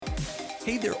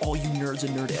Hey there, all you nerds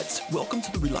and nerdettes. Welcome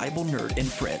to the Reliable Nerd and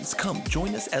Friends. Come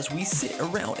join us as we sit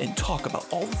around and talk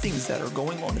about all the things that are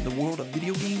going on in the world of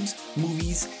video games,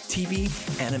 movies, TV,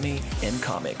 anime, and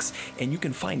comics. And you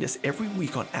can find us every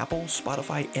week on Apple,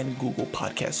 Spotify, and Google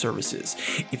podcast services.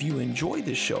 If you enjoy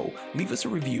this show, leave us a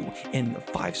review and a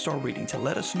 5-star rating to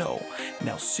let us know.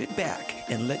 Now sit back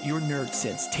and let your nerd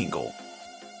sense tingle.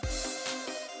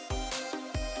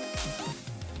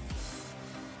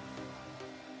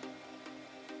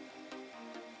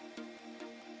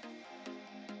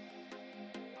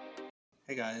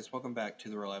 Hey guys, welcome back to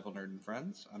the Reliable Nerd and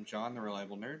Friends. I'm John, the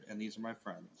Reliable Nerd, and these are my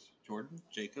friends. Jordan,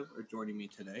 Jacob are joining me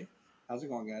today. How's it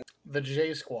going, guys? The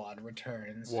J Squad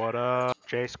returns. What up?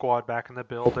 J Squad back in the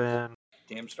building.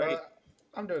 Damn straight.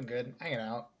 I'm doing good, hanging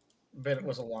out. It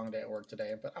was a long day at work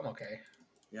today, but I'm okay.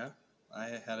 Yeah,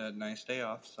 I had a nice day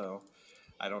off, so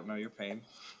I don't know your pain.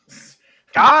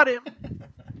 Got him!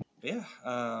 Yeah,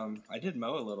 I did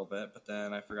mow a little bit, but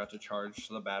then I forgot to charge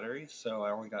the battery, so I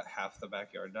only got half the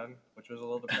backyard done, which was a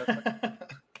little depressing.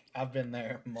 I've been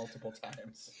there multiple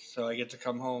times. So I get to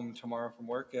come home tomorrow from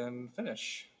work and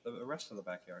finish the rest of the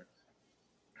backyard.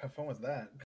 How fun was that?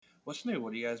 What's new?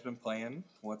 What have you guys been playing?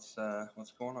 What's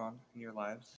going on in your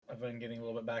lives? I've been getting a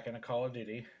little bit back into Call of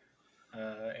Duty,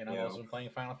 and I've also been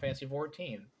playing Final Fantasy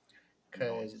 14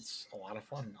 because it's a lot of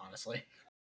fun, honestly.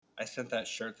 I sent that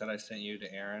shirt that I sent you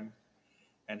to Aaron,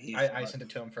 and I sent it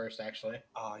to him first, actually.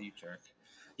 Oh, you jerk!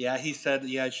 Yeah, he said,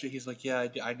 he's like, yeah,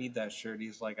 I need that shirt.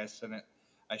 He's like, I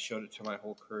showed it to my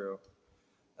whole crew.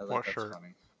 I was What like, that's shirt?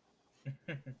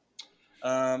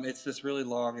 funny. It's this really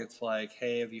long. It's like,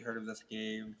 hey, have you heard of this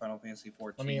game, Final Fantasy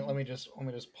 14? Let me just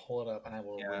pull it up, and I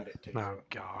will read it to you. Oh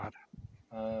God.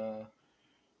 Uh,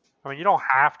 I mean, you don't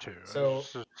have to. So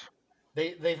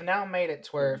they've now made it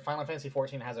to where Final Fantasy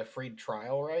 14 has a free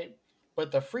trial, right? But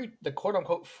the quote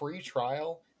unquote free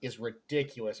trial is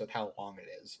ridiculous with how long it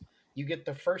is. You get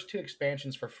the first 2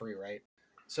 expansions for free, right?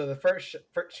 So the first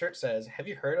shirt says, "Have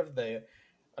you heard of the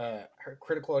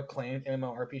critical acclaimed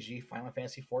MMORPG Final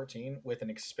Fantasy 14 with an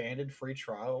expanded free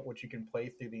trial, which you can play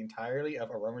through the entirety of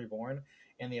A Realm Reborn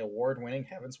and the award-winning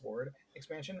Heaven's Ward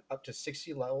expansion, up to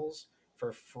 60 levels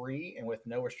for free and with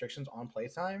no restrictions on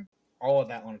playtime?" All of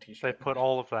that on a t-shirt. They put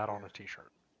all of that on a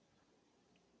t-shirt.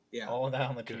 Yeah, all of that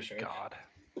on the Good t-shirt. God.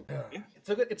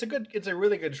 It's a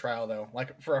really good trial though.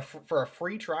 Like for a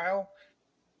free trial,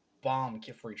 bomb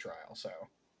free trial. So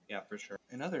yeah, for sure.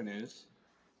 In other news,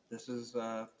 this is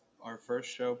our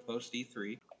first show post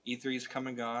E3. E3's come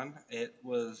and gone. It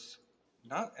was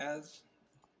not as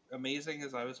amazing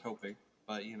as I was hoping,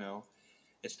 but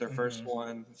it's their first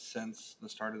one since the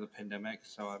start of the pandemic,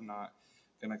 so I'm not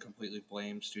going to completely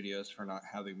blame studios for not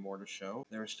having more to show.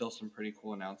 There were still some pretty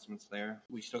cool announcements there.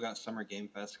 We still got Summer Game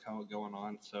Fest going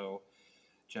on, so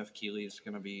Jeff Keighley is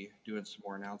going to be doing some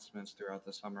more announcements throughout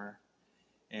the summer.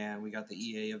 And we got the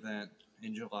EA event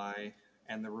in July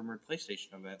and the rumored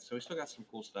PlayStation event, so we still got some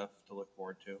cool stuff to look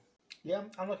forward to. Yeah,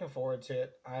 I'm looking forward to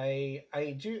it. I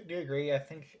do agree. I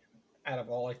think out of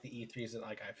all like the E3s that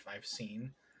like I've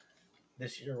seen,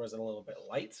 this year was a little bit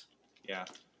light. Yeah.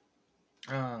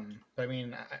 But I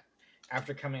mean,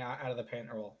 after coming out of the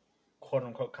quote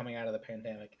unquote coming out of the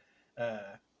pandemic,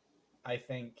 I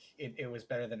think it was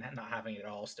better than not having it at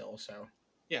all still. So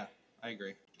yeah, I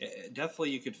agree. Definitely,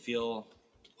 you could feel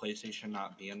PlayStation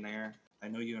not being there. I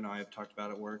know you and I have talked about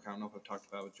it at work. I don't know if I've talked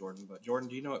about it with Jordan, but Jordan,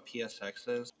 do you know what PSX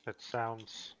is? It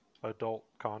sounds adult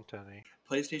content-y.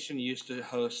 PlayStation used to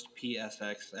host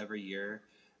PSX every year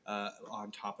on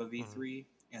top of E3,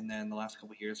 and then the last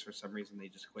couple of years, for some reason, they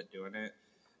just quit doing it.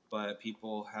 But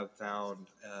people have found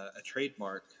a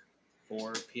trademark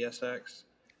for PSX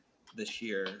this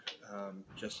year,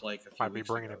 just like a few Might be weeks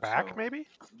bringing ago. it back, So, maybe?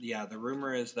 yeah, the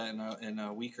rumor is that in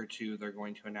a week or two, they're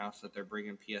going to announce that they're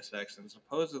bringing PSX, and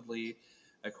supposedly,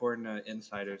 according to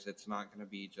insiders, it's not going to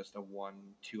be just a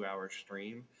 1-2 hour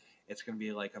stream. It's going to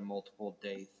be like a multiple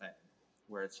day thing,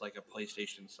 where it's like a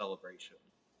PlayStation celebration.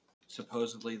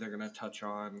 Supposedly, they're going to touch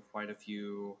on quite a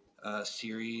few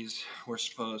series. We're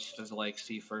supposed to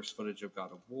see first footage of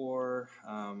God of War.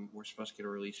 We're supposed to get a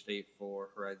release date for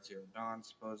Horizon Zero Dawn.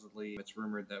 Supposedly, it's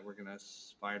rumored that we're gonna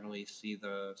finally see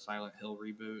the Silent Hill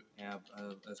reboot,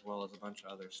 as well as a bunch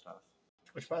of other stuff.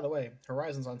 which, by the way,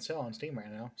 Horizon's on sale on Steam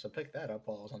right now, so pick that up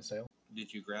while it was on sale.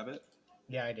 Did you grab it?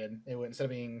 Yeah, I did. It instead of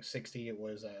being 60, it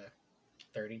was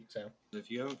 30. So if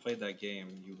you haven't played that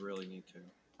game, you really need to.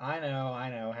 I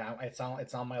know. It's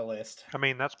on my list. I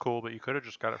mean, that's cool, but you could have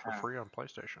just got it for free on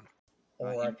PlayStation.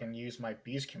 Or I can use my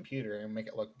Beast computer and make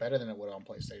it look better than it would on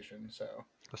PlayStation. So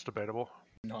That's debatable.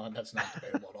 no, that's not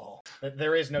debatable at all.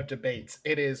 There is no debate.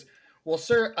 It is, well,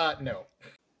 sir, no.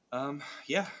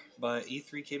 Yeah, but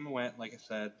E3 came and went. Like I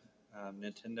said,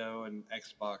 Nintendo and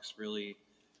Xbox really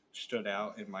stood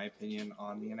out, in my opinion,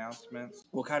 on the announcements.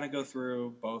 We'll kind of go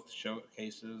through both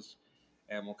showcases,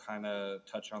 and we'll kind of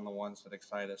touch on the ones that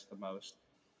excite us the most.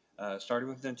 Starting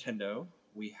with Nintendo,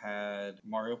 we had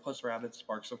Mario plus Rabbids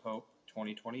Sparks of Hope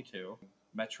 2022,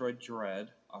 Metroid Dread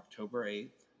October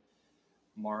 8th,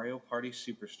 Mario Party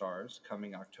Superstars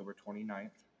coming October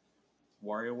 29th,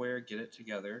 WarioWare Get It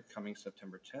Together coming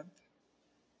September 10th,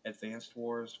 Advanced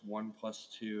Wars 1 plus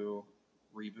 2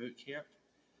 Reboot Camp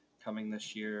coming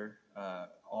this year.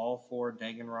 All four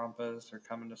Danganronpas are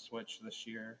coming to Switch this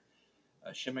year.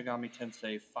 Shin Megami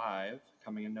Tensei 5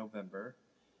 coming in November.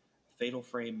 Fatal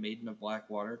Frame Maiden of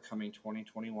Blackwater coming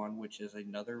 2021, which is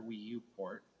another Wii U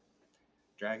port.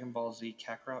 Dragon Ball Z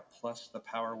Kakarot plus the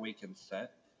Power Awakens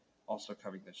set, also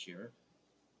coming this year.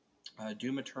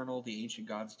 Doom Eternal, the Ancient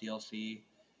Gods DLC.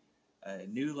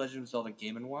 New Legend of Zelda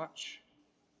Game & Watch,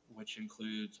 which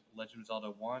includes Legend of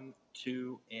Zelda 1,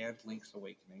 2, and Link's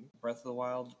Awakening. Breath of the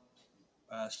Wild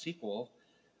sequel,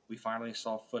 we finally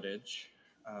saw footage,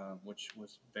 which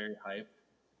was very hype.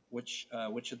 Which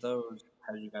of those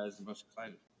had you guys the most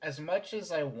excited? As much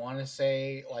as I want to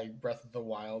say like Breath of the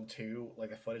Wild 2, like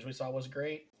the footage we saw was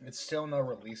great, it's still no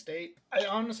release date. I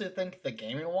honestly think the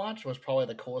Game & Watch was probably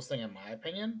the coolest thing in my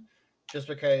opinion, just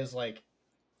because like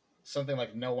something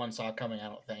like no one saw coming, I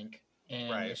don't think,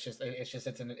 and Right.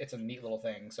 it's a neat little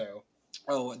thing. So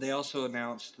Oh, they also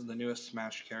announced the newest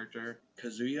Smash character,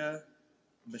 Kazuya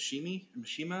Mishima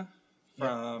yep.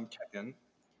 from Tekken,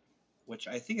 which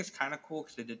I think is kind of cool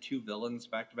because they did two villains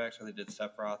back to back. So they did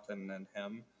Sephiroth and then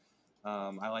him.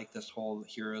 I like this whole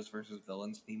heroes versus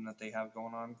villains theme that they have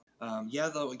going on. Yeah,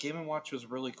 the Game and Watch was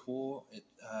really cool.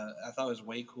 I thought it was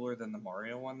way cooler than the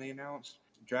Mario one they announced.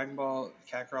 Dragon Ball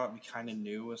Kakarot we kind of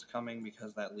knew was coming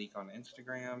because that leak on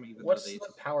Instagram. Even though What's the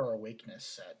Power Awakeness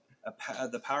set?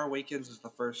 the Power Awakens is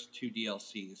the first two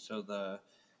DLCs. So the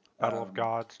Battle of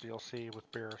Gods DLC with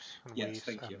Beerus and yes, Whis,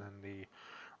 thank and you. then the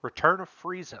Return of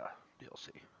Frieza DLC.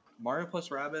 Mario plus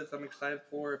Rabbids, I'm excited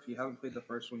for. If you haven't played the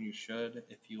first one, you should.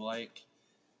 If you like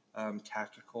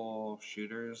tactical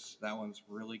shooters, that one's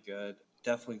really good.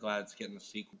 Definitely glad it's getting the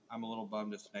sequel. I'm a little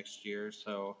bummed it's next year,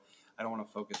 so I don't want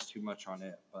to focus too much on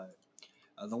it. But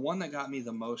the one that got me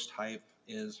the most hype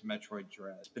is Metroid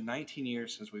Dread. It's been 19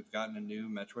 years since we've gotten a new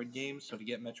Metroid game, so to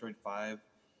get Metroid 5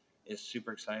 is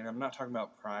super exciting. I'm not talking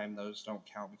about Prime; those don't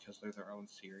count because they're their own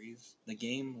series. The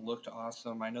game looked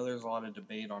awesome. I know there's a lot of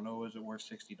debate on, oh, is it worth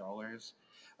 $60?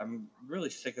 I'm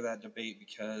really sick of that debate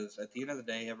because at the end of the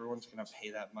day, everyone's going to pay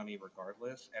that money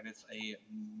regardless, and it's a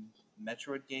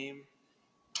Metroid game,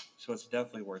 so it's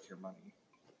definitely worth your money.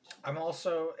 I'm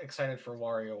also excited for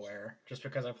WarioWare just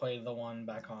because I played the one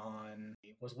back on.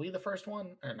 Was Wii the first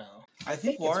one or no? I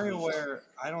think it's Wii. WarioWare.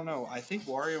 I don't know. I think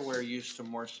WarioWare used to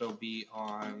more so be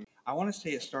on. I want to say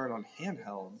it started on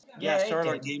handheld. Yeah, it Yeah, it started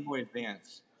on did. Game Boy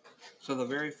Advance. So the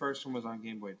very first one was on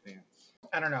Game Boy Advance.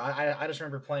 I don't know. I just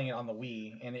remember playing it on the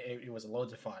Wii, and it was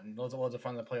loads of fun. Loads of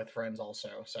fun to play with friends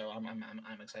also. So I'm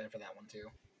excited for that one too.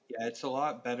 Yeah, it's a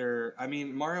lot better. I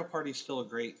mean, Mario Party is still a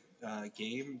great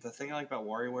game. The thing I like about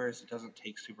WarioWare is it doesn't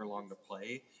take super long to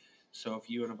play. So if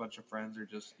you and a bunch of friends are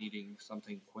just needing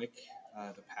something quick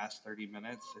to pass 30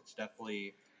 minutes,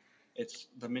 it's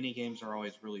the mini games are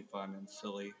always really fun and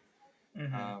silly.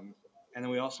 Mm-hmm. And then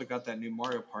we also got that new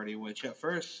Mario Party, which at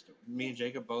first me and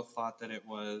Jacob both thought that it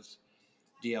was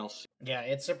DLC. Yeah,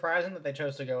 it's surprising that they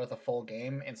chose to go with a full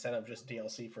game instead of just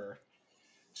DLC for.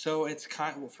 So it's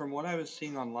from what I was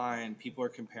seeing online, people are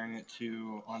comparing it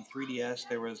to on 3DS.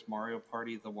 There was Mario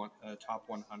Party, the top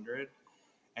 100,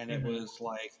 and it Mm-hmm. was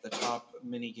like the top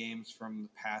mini games from the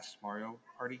past Mario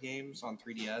Party games on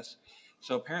 3DS.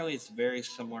 So apparently it's very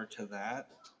similar to that,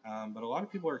 but a lot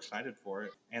of people are excited for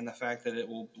it, and the fact that it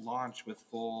will launch with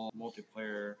full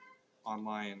multiplayer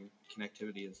online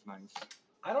connectivity is nice.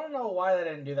 I don't know why they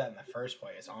didn't do that in the first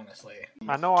place, honestly.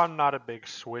 I know I'm not a big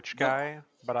Switch The, guy,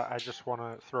 but I just want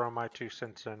to throw my 2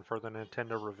 cents in for the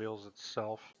Nintendo reveals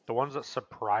itself. The ones that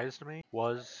surprised me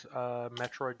was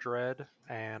Metroid Dread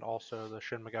and also the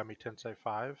Shin Megami Tensei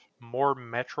 5. More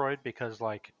Metroid because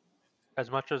like as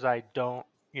much as I don't,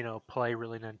 play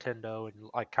really Nintendo and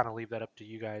like kind of leave that up to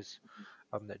you guys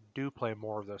that do play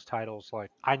more of those titles, like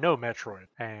I know Metroid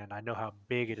and I know how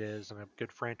big it is and a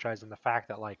good franchise, and the fact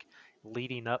that like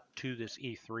leading up to this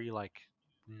E3, like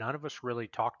none of us really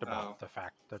talked about oh, the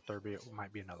fact that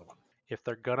might be another one. If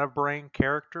they're gonna bring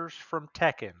characters from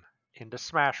Tekken into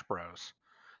Smash Bros,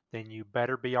 then you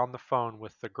better be on the phone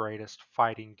with the greatest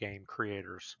fighting game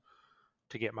creators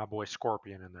to get my boy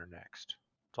Scorpion in there next.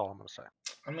 That's all I'm gonna say.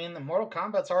 I mean, the Mortal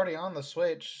Kombat's already on the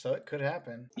Switch, so it could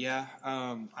happen. Yeah,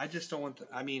 I just don't want.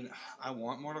 I mean, I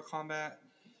want Mortal Kombat,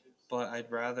 but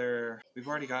I'd rather. We've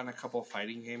already gotten a couple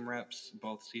fighting game reps,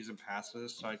 both season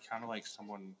passes, so I'd kind of like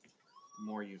someone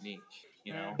more unique.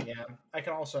 You know? Yeah, I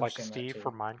can also Like understand that Steve too.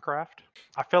 from Minecraft.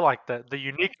 I feel like the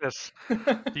uniqueness,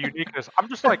 I'm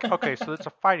just like, okay, so it's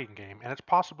a fighting game, and it's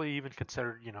possibly even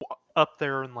considered, up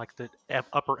there in like the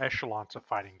upper echelons of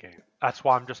fighting game. That's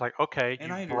why I'm just like, okay, And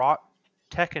you've I brought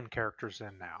Tekken characters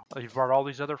in now. You've brought all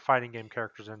these other fighting game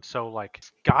characters in, so like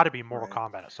it's got to be Mortal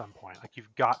Right. Kombat at some point. Like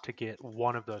you've got to get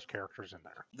one of those characters in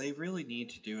there. They really need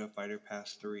to do a Fighter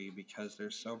Pass 3 because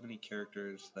there's so many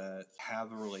characters that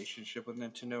have a relationship with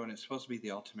Nintendo, and it's supposed to be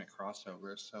the ultimate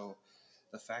crossover. So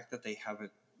the fact that they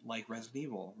haven't, like Resident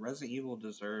Evil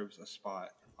deserves a spot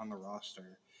on the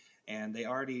roster. And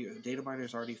data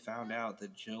miners already found out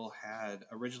that Jill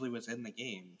originally was in the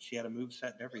game. She had a move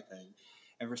set and everything,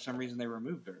 and for some reason they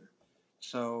removed her.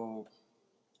 So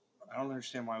I don't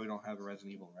understand why we don't have a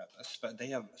Resident Evil rep. They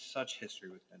have such history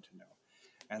with Nintendo.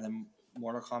 And then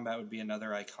Mortal Kombat would be another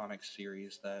iconic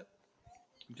series that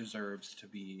deserves to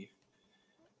be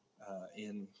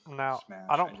in Now, I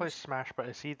Smash. don't play Smash, but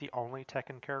is he the only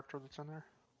Tekken character that's in there?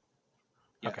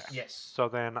 Yes. Okay. Yes. So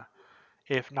then,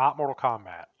 if not Mortal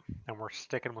Kombat, and we're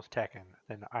sticking with Tekken,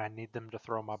 then I need them to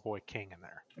throw my boy King in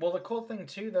there. Well, the cool thing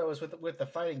too, though, is with the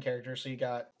fighting characters. So you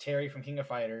got Terry from King of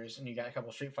Fighters, and you got a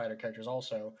couple Street Fighter characters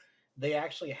also. They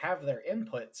actually have their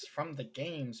inputs from the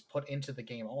games put into the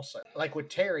game also. Like with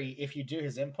Terry, if you do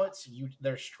his inputs,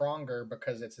 they're stronger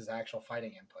because it's his actual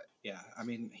fighting input. Yeah, I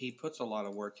mean, he puts a lot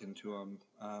of work into them.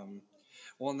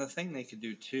 Well, and the thing they could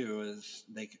do too is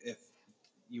if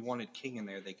you wanted King in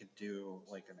there, they could do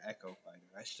like an Echo Fighter.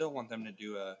 I still want them to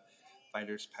do a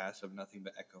Fighters Pass of nothing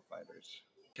but Echo Fighters.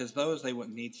 Because those, they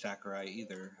wouldn't need Sakurai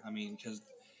either. I mean, because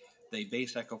they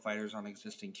base Echo Fighters on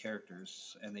existing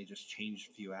characters and they just changed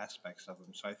a few aspects of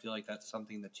them. So I feel like that's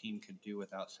something the team could do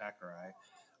without Sakurai.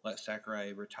 Let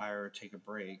Sakurai retire or take a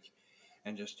break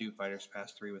and just do Fighters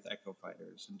Pass 3 with Echo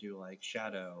Fighters and do like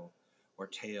Shadow or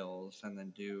Tails, and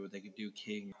then they could do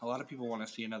King. A lot of people want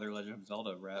to see another Legend of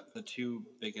Zelda rep. The two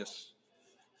biggest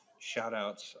shout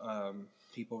outs,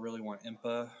 people really want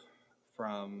Impa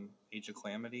from Age of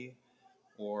Calamity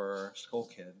or Skull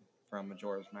Kid from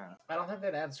Majora's Mask. I don't think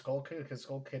they'd add Skull Kid because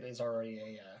Skull Kid is already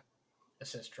a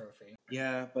assist trophy.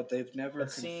 Yeah, but they've never.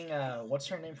 But seeing what's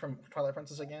her name from Twilight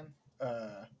Princess again?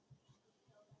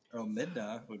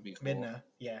 Midna would be cool. Midna,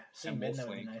 yeah. Seeing And Midna would be Wolf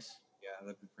Link. nice. Yeah,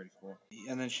 that'd be pretty cool.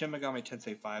 And then Shin Megami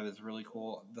Tensei 5 is really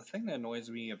cool. The thing that annoys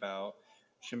me about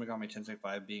Shin Megami Tensei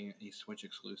 5 being a Switch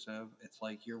exclusive, it's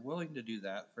like you're willing to do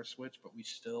that for Switch, but we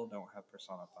still don't have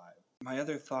Persona 5. My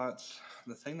other thoughts,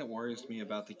 the thing that worries me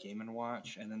about the Game &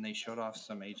 Watch, and then they showed off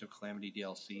some Age of Calamity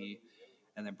DLC,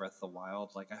 and then Breath of the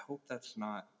Wild. Like, I hope that's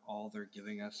not all they're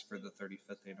giving us for the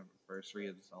 35th anniversary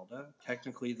of Zelda.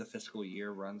 Technically, the fiscal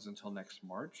year runs until next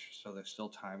March, so there's still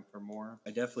time for more. I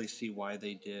definitely see why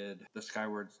they did the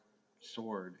Skyward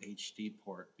Sword HD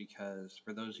port, because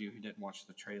for those of you who didn't watch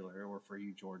the trailer, or for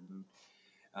you, Jordan,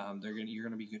 you're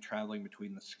gonna be traveling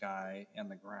between the sky and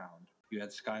the ground. You had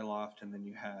Skyloft, and then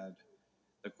you had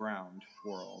the ground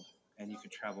world, and you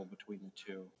could travel between the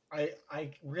two.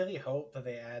 I really hope that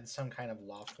they add some kind of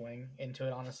loft wing into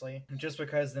it, honestly. Just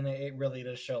because then it really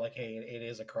does show, like, hey, it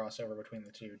is a crossover between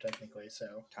the two, technically,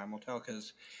 so. Time will tell,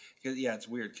 because yeah, it's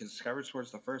weird, because Skyward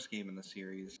Sword's the first game in the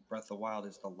series. Breath of the Wild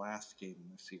is the last game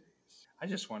in the series. I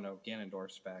just want to know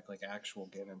Ganondorf's back, like actual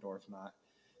Ganondorf, not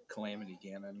Calamity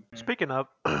Ganon. Speaking of,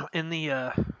 in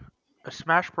the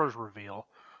Smash Bros. Reveal,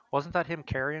 wasn't that him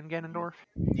carrying Ganondorf?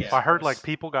 Yeah, So I heard like was,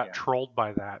 people got Yeah. trolled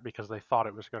by that because they thought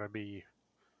it was going to be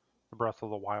the Breath of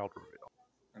the Wild reveal.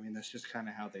 I mean, that's just kind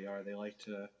of how they are.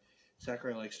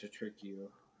 Sakurai likes to trick you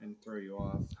and throw you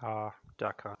off.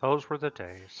 Duck Hunt. Those were the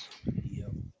days.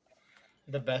 Yep.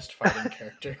 the best fighting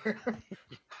character.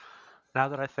 Now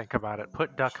that I think about it,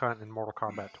 put Duck Hunt in Mortal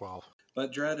Kombat 12.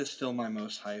 But Dread is still my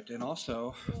most hyped. And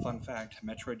also, fun fact,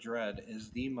 Metroid Dread is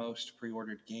the most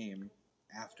pre-ordered game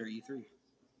after E3.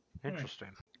 Interesting.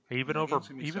 Even The over game's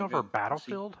gonna be so over good.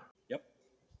 Battlefield? Yep.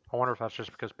 I wonder if that's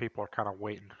just because people are kind of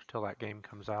waiting until that game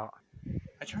comes out.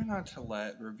 I try not to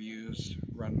let reviews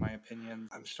run my opinions.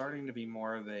 I'm starting to be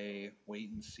more of a wait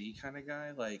and see kind of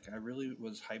guy. Like, I really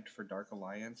was hyped for Dark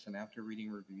Alliance, and after reading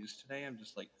reviews today, I'm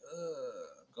just like,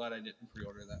 I'm glad I didn't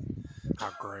pre-order that.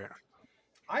 Oh, great.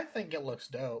 I think it looks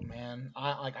dope, man.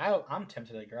 I'm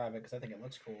tempted to grab it because I think it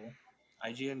looks cool.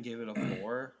 IGN gave it a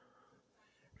 4,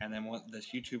 and then this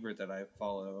YouTuber that I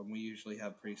follow, and we usually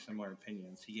have pretty similar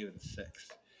opinions, he gave it a 6.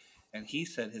 And he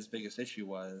said his biggest issue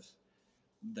was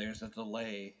there's a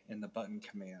delay in the button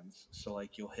commands. So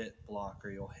like you'll hit block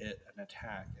or you'll hit an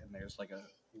attack, and there's like a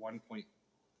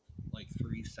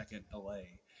 1.3 second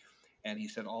delay. And he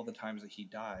said all the times that he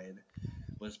died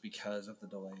was because of the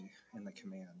delay in the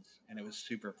commands, and it was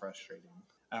super frustrating.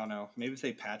 I don't know. Maybe if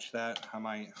they patch that, I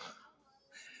might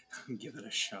give it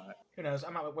a shot. Who knows? I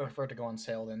might wait for it to go on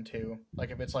sale then too. Like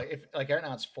if right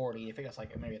now it's 40. If it's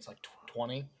like maybe it's like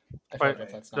 20. I feel Wait,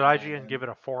 like that's did not bad. IGN Then. give it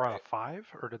a 4 out of 5,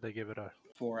 or did they give it a?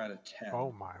 4 out of 10.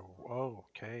 Oh my,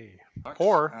 okay. Bucks.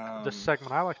 Or this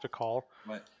segment I like to call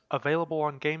What? available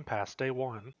on Game Pass day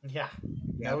one. Yeah,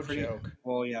 Yeah, no joke.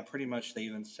 Well, yeah, pretty much. They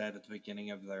even said at the beginning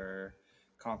of their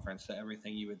conference that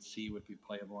everything you would see would be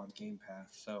playable on Game Pass.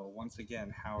 So once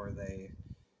again, how are they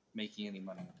making any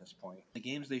money at this point? The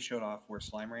games they showed off were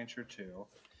Slime Rancher 2,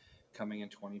 coming in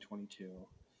 2022,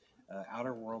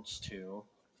 Outer Worlds 2,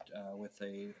 with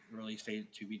a release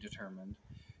date to be determined,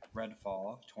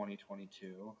 Redfall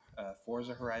 2022,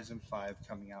 Forza Horizon 5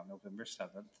 coming out November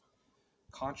 7th,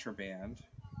 Contraband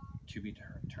to be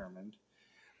determined.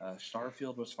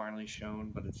 Starfield was finally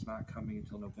shown, but it's not coming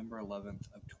until November 11th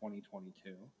of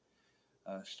 2022.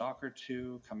 Stalker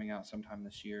 2 coming out sometime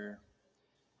this year.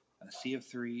 Sea of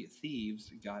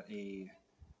Thieves got a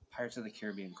Pirates of the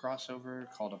Caribbean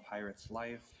crossover called A Pirate's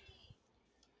Life.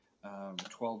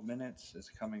 12 Minutes is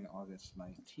coming August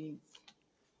 19th.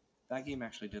 That game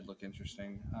actually did look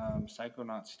interesting.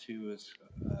 Psychonauts 2 is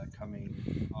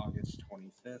coming August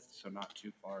 25th, so not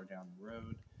too far down the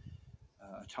road.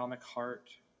 Atomic Heart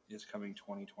is coming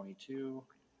 2022.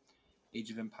 Age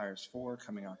of Empires 4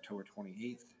 coming October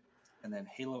 28th. And then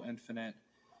Halo Infinite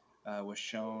was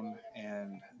shown,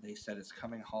 and they said it's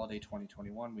coming holiday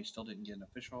 2021. We still didn't get an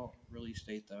official release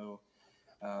date, though.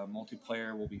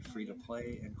 Multiplayer will be free to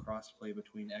play, and cross-play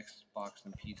between Xbox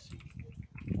and PC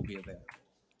will be available.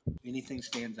 Anything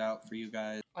stands out for you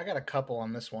guys? I got a couple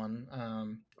on this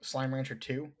one. Slime Rancher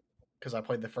 2, because I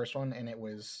played the first one and it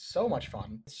was so much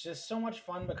fun. It's just so much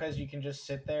fun because you can just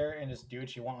sit there and just do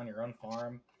what you want on your own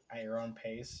farm at your own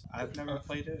pace. I've never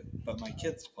played it, but my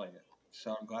kids play it.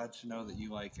 So I'm glad to know that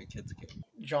you like a kid's game.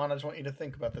 John, I just want you to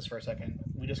think about this for a second.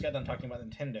 We just got done talking about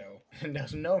Nintendo.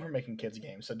 Nintendo's known for making kids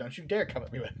games, so don't you dare come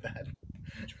at me with that.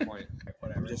 What's your point?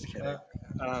 Whatever. I'm just kidding.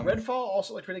 Redfall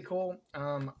also looked pretty cool.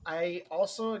 I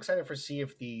also excited for Sea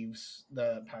of Thieves,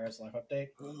 the Pirates Life update,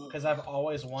 because I've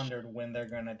always wondered when they're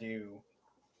gonna do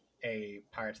a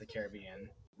Pirates of the Caribbean.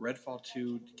 Redfall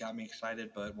 2 got me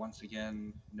excited, but once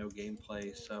again, no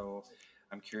gameplay, so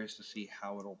I'm curious to see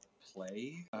how it'll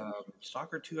play.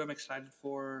 Stalker 2 I'm excited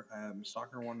for.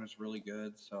 Stalker 1 was really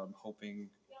good, so I'm hoping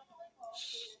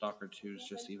Stalker 2 is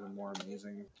just even more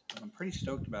amazing. I'm pretty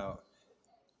stoked about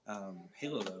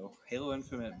Halo, though. Halo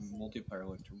Infinite multiplayer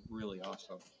looked really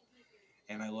awesome.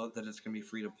 And I love that it's going to be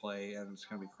free to play and it's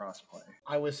going to be cross-play.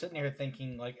 I was sitting here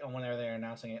thinking, like, whenever they're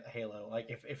announcing it, Halo, like,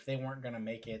 if they weren't gonna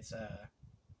make it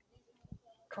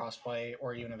crossplay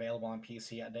or even available on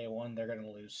PC at day one, they're gonna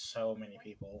lose so many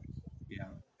people. Yeah,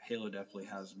 Halo definitely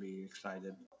has me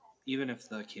excited. Even if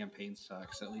the campaign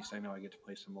sucks, at least I know I get to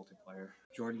play some multiplayer.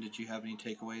 Jordan, did you have any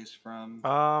takeaways from?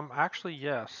 Actually,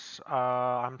 yes.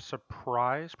 I'm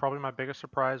surprised. Probably my biggest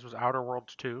surprise was Outer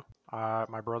Worlds 2.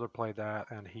 My brother played that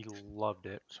and he loved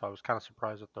it, so I was kind of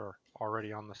surprised that they're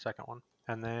already on the second one.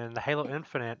 And then the Halo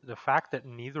Infinite, the fact that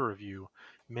neither of you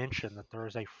mentioned that there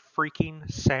is a freaking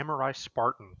Samurai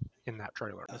Spartan in that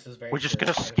trailer. This is very We're just true.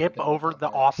 gonna I skip forgot about over that the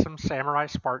part. awesome Samurai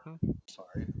Spartan.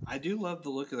 Sorry. I do love the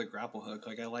look of the grapple hook.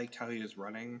 Like, I liked how he was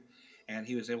running and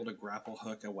he was able to grapple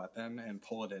hook a weapon and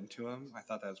pull it into him. I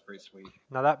thought that was pretty sweet.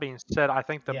 Now that being said, I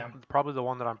think Yeah. probably the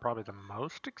one that I'm probably the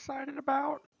most excited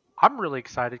about. I'm really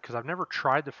excited because I've never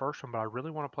tried the first one, but I really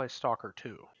want to play Stalker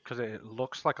 2 because it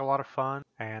looks like a lot of fun,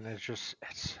 and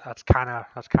that's kind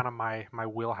of my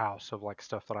wheelhouse of like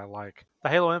stuff that I like. The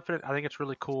Halo Infinite, I think it's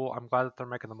really cool. I'm glad that they're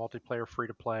making the multiplayer free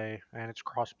to play and it's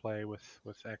cross-play with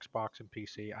Xbox and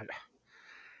PC.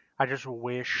 I just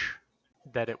wish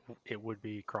that it would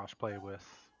be cross-play with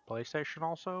PlayStation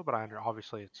also, but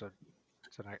obviously it's a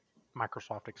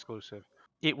Microsoft exclusive.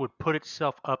 It would put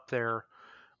itself up there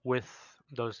with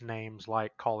those names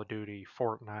like Call of Duty,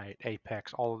 Fortnite,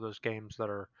 Apex, all of those games that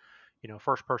are,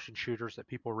 first person shooters that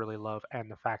people really love, and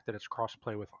the fact that it's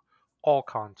crossplay with all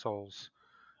consoles,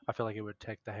 I feel like it would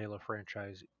take the Halo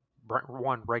franchise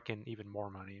rake in even more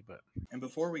money. But And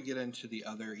before we get into the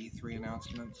other E3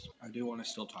 announcements, I do want to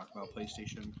still talk about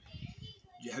PlayStation.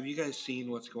 Have you guys seen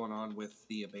what's going on with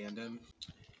the Abandon?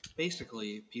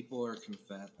 Basically, people are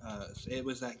it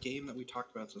was that game that we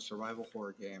talked about. It's a survival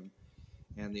horror game,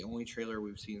 and the only trailer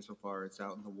we've seen so far, it's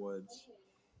out in the woods,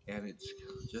 and it's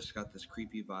just got this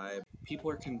creepy vibe. People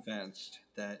are convinced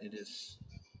that it is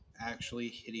actually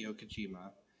Hideo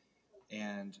Kojima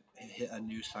and a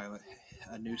new Silent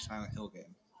Hill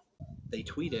game. They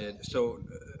tweeted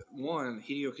one,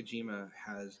 Hideo Kojima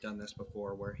has done this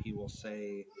before where he will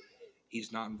say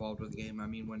he's not involved with the game. I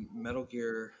mean, when Metal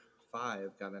Gear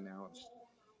 5 got announced,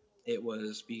 it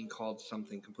was being called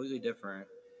something completely different,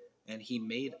 and he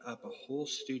made up a whole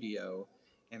studio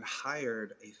and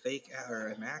hired a fake or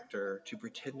an actor to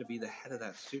pretend to be the head of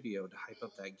that studio to hype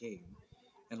up that game.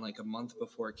 And like a month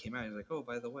before it came out, he's like, "Oh,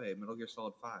 by the way, Metal Gear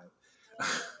Solid 5."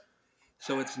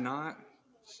 So it's not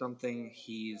something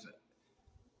he's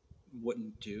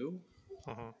wouldn't do,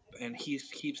 Mhm. and he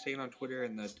keeps saying on Twitter,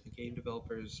 and the game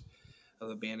developers of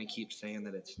Abandon keep saying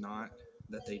that it's not,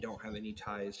 that they don't have any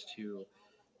ties to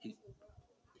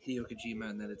Hideo Kojima,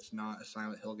 and that it's not a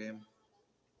Silent Hill game.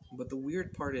 But the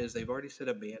weird part is they've already said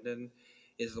Abandon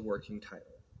is the working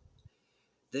title.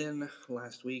 Then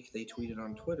last week they tweeted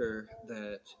on Twitter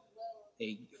that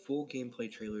a full gameplay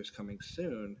trailer is coming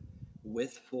soon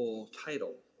with full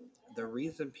title. The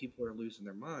reason people are losing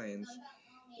their minds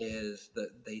is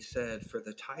that they said for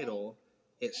the title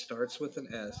it starts with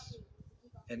an S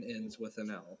and ends with an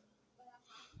L.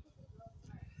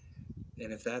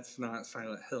 And if that's not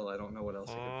Silent Hill, I don't know what else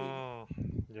it could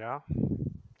be. Yeah.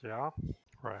 Yeah.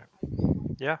 Right.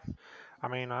 Yeah. I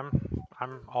mean, I'm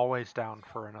always down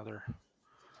for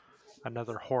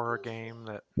another horror game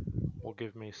that will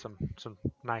give me some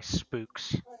nice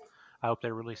spooks. I hope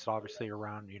they release it obviously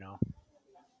around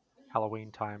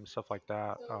Halloween time, stuff like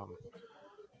that.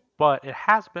 But it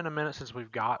has been a minute since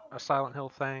we've got a Silent Hill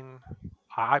thing.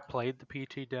 I played the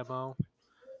PT demo.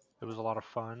 It was a lot of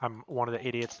fun. I'm one of the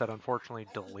idiots that unfortunately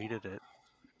deleted it,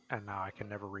 and now I can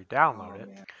never re-download Oh it.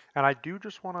 man. And I do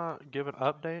just want to give an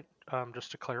update, just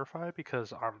to clarify,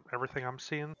 because everything I'm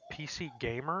seeing, PC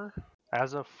Gamer,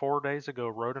 as of 4 days ago,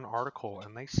 wrote an article,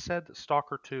 and they said that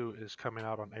Stalker 2 is coming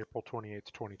out on April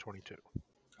 28th, 2022.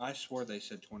 I swore they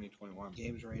said 2021.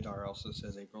 Games Radar also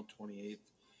says April 28th,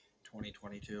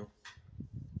 2022.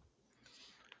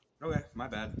 Okay, my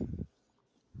bad.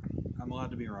 I'm allowed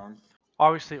to be wrong.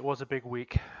 Obviously, it was a big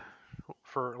week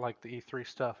for like the E3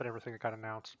 stuff and everything that got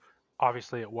announced.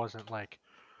 Obviously, it wasn't like,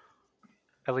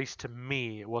 at least to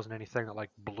me, it wasn't anything that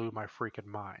like blew my freaking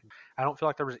mind. I don't feel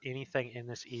like there was anything in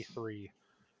this E3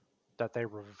 that they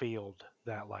revealed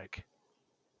that like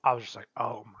I was just like,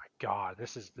 oh my god,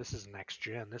 this is next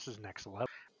gen, this is next level.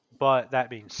 But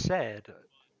that being said,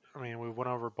 I mean, we went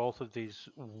over both of these.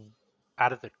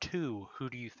 Out of the two,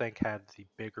 who do you think had the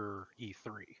bigger E3?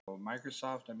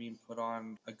 Microsoft, I mean, put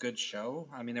on a good show.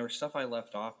 I mean, there was stuff I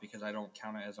left off because I don't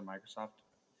count it as a Microsoft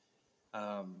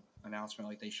announcement.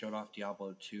 Like they showed off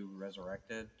Diablo 2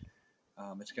 Resurrected.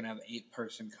 It's going to have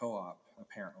 8-person co op,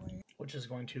 apparently. which is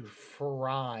going to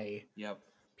fry Yep,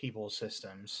 people's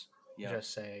systems. yep.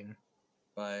 Just saying.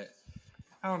 But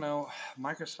I don't know.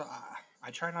 Microsoft,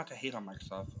 I try not to hate on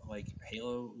Microsoft. Like,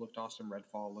 Halo looked awesome,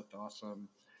 Redfall looked awesome.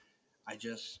 I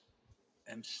just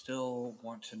am still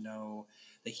want to know.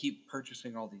 They keep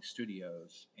purchasing all these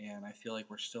studios, and I feel like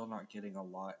we're still not getting a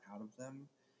lot out of them.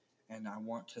 And I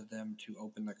want to them to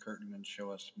open the curtain and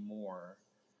show us more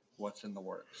what's in the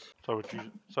works. So would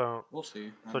you? So We'll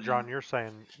see. I so mean, John, you're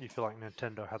saying you feel like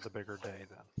Nintendo had the bigger day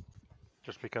then,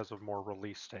 just because of more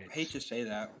release I hate dates. to say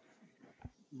that.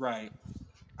 Right.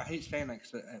 I hate saying that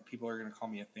because people are going to call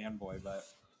me a fanboy, but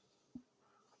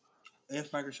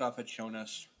if Microsoft had shown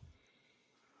us,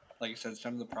 like I said,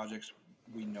 some of the projects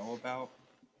we know about,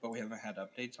 but we haven't had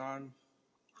updates on,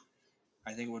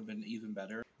 I think it would have been even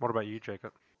better. What about you,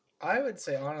 Jacob? I would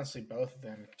say honestly both of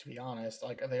them. To be honest,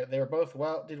 like they were both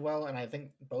did well, and I think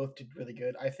both did really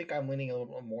good. I think I'm leaning a little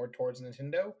bit more towards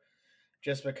Nintendo,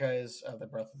 just because of the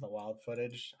Breath of the Wild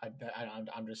footage.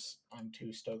 I'm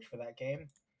too stoked for that game.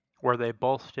 Where they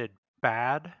both did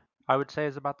bad, I would say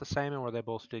is about the same, and where they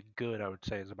both did good, I would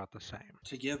say is about the same.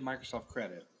 To give Microsoft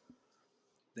credit,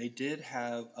 they did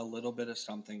have a little bit of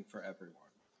something for everyone.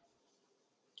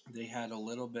 They had a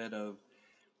little bit of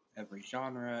every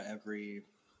genre,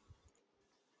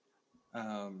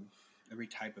 um, every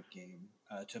type of game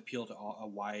to appeal to a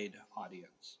wide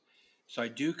audience. So I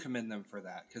do commend them for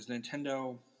that because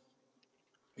Nintendo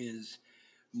is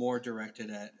more directed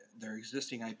at their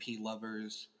existing IP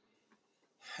lovers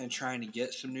and trying to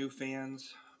get some new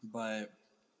fans, but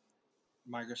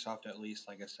Microsoft, at least,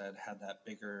 like I said, had that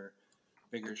bigger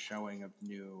showing of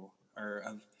new or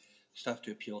of stuff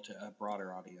to appeal to a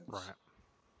broader audience. Right.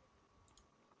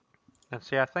 And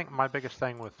see, I think my biggest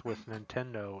thing with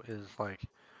Nintendo is like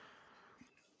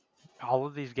all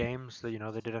of these games that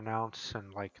they did announce,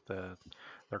 and like they're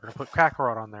gonna put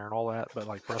Kakarot on there and all that, but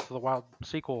like Breath of the Wild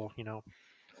sequel,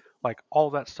 Like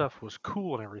all that stuff was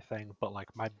cool and everything, but like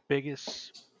my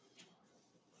biggest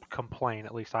complaint,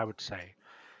 at least I would say,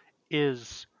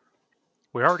 is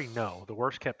we already know the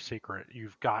worst kept secret.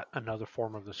 You've got another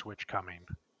form of the Switch coming.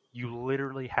 You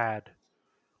literally had,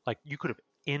 like, you could have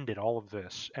ended all of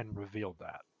this and revealed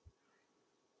that.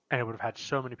 And it would have had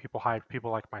so many people hyped,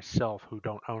 people like myself who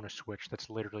don't own a Switch that's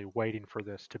literally waiting for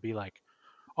this to be like,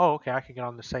 oh, okay, I can get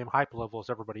on the same hype level as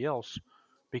everybody else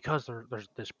because there's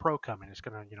this Pro coming. It's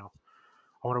going to,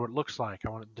 I wonder what it looks like. I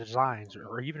want designs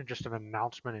or even just an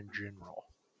announcement in general.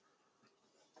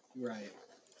 Right.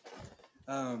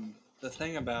 The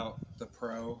thing about the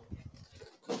Pro,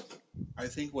 I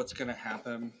think what's going to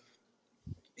happen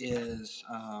is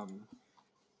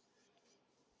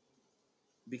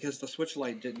because the Switch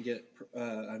Lite didn't get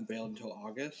unveiled until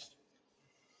August,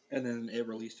 and then it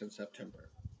released in September.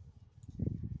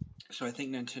 So I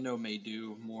think Nintendo may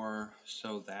do more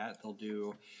so that they'll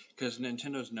do, because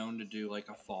Nintendo's known to do like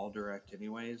a fall direct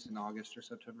anyways in August or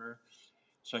September.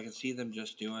 So I can see them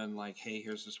just doing like, hey,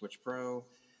 here's the Switch Pro.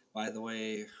 By the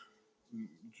way,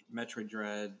 Metroid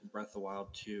Dread, Breath of the Wild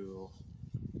 2,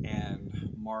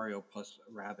 and Mario plus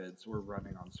Rabbids were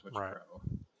running on Switch Right.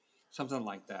 Pro. Something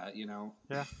like that, you know.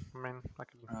 Yeah, I mean,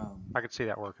 Um, I could see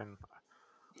that working.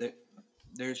 there,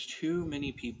 there's too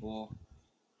many people,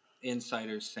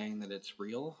 insiders, saying that it's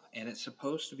real, and it's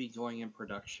supposed to be going in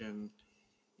production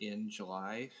in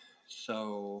July.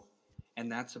 So, and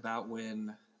that's about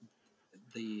when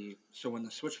when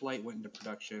the Switch Lite went into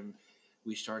production,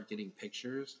 we started getting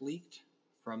pictures leaked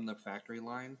from the factory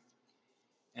line,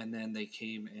 and then they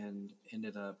came and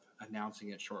ended up announcing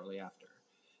it shortly after.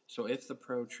 So if the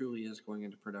Pro truly is going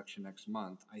into production next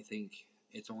month, I think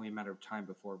it's only a matter of time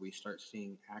before we start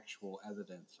seeing actual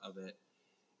evidence of it,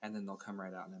 and then they'll come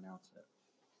right out and announce it.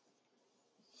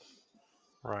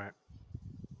 Right.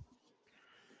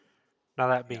 Now,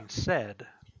 that Yeah. being said,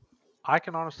 I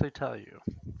can honestly tell you,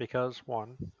 because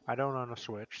one, I don't own a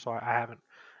Switch, so I haven't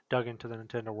dug into the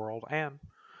Nintendo world, and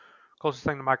closest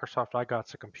thing to Microsoft I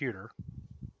got's a computer.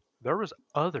 There was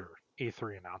other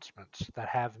E3 announcements that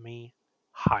have me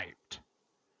hyped.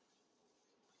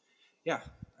 Yeah,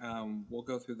 we'll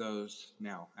go through those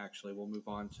now. Actually, we'll move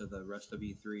on to the rest of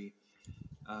E3.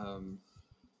 Um,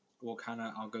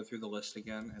 I'll go through the list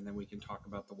again, and then we can talk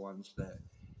about the ones that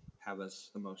have us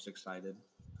the most excited.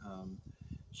 Um,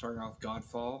 Starting off,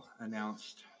 Godfall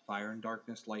announced Fire and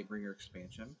Darkness Lightbringer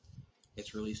expansion.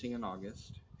 It's releasing in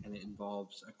August, and it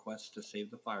involves a quest to save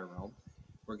the Fire Realm.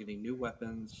 We're getting new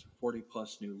weapons, 40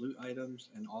 plus new loot items,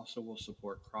 and also will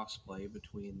support crossplay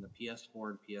between the PS4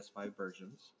 and PS5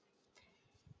 versions.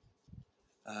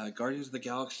 Guardians of the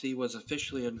Galaxy was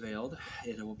officially unveiled.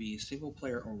 It will be single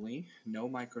player only, no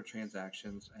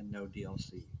microtransactions, and no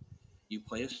DLC. You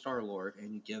play as Star Lord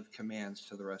and you give commands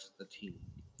to the rest of the team.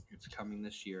 It's coming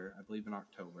this year, I believe in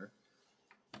October.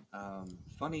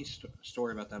 Funny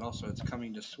story about that also, it's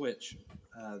coming to Switch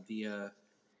via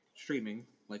streaming,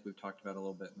 like we've talked about a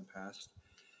little bit in the past.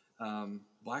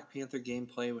 Black Panther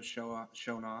gameplay was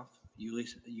shown off.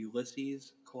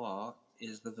 Ulysses Claw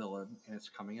is the villain, and it's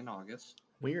coming in August.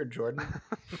 Weird, Jordan.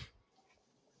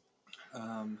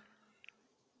 Um,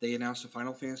 they announced a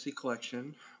Final Fantasy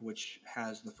collection, which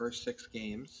has the first 6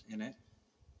 games in it.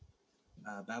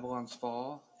 Babylon's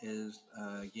Fall is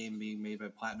a game being made by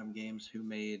Platinum Games, who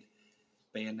made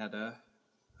Bayonetta.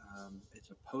 It's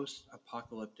a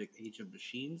post-apocalyptic Age of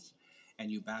Machines,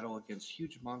 and you battle against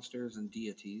huge monsters and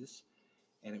deities.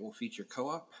 And it will feature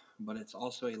co-op, but it's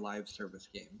also a live service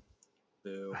game.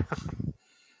 Boo.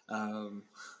 um,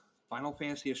 Final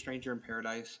Fantasy: A Stranger in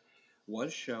Paradise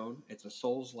was shown. It's a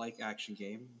Souls-like action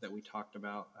game that we talked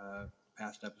about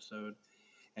past episode,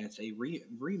 and it's a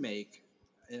remake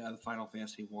of Final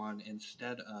Fantasy One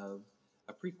instead of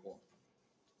a prequel.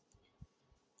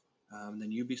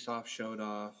 Then Ubisoft showed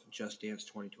off Just Dance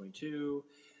 2022.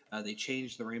 They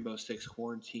changed the Rainbow Six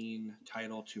Quarantine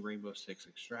title to Rainbow Six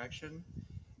Extraction.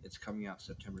 It's coming out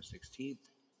September 16th.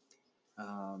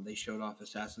 They showed off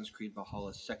Assassin's Creed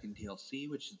Valhalla's second DLC,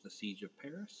 which is The Siege of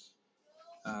Paris.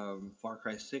 Far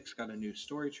Cry 6 got a new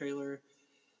story trailer.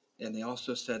 And they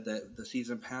also said that the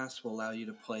season pass will allow you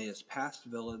to play as past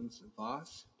villains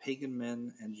Voss, Pagan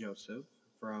Min, and Joseph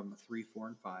from 3, 4,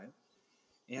 and 5.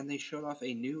 And they showed off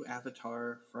a new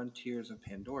Avatar Frontiers of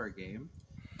Pandora game.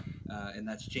 And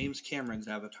that's James Cameron's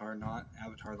Avatar, not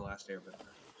Avatar The Last Airbender.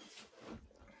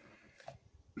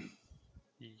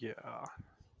 Yeah.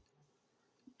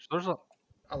 So there's a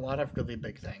A lot of really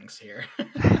big things here.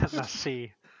 now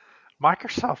see,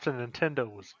 Microsoft and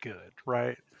Nintendo was good,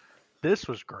 right? This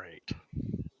was great.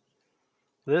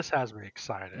 This has me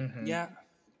excited Mhm. Yeah,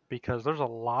 because there's a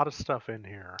lot of stuff in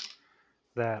here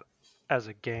that as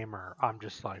a gamer, I'm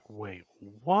just like, wait,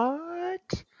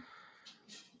 what?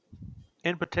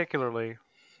 In particularly,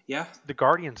 Yeah, the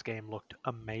Guardians game looked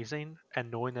amazing,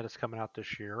 and knowing that it's coming out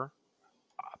this year,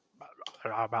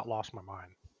 I about lost my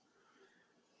mind.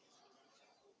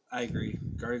 I agree.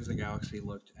 Guardians of the Galaxy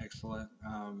looked excellent.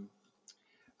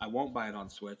 I won't buy it on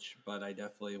Switch, but I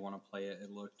definitely want to play it.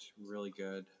 It looked really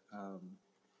good.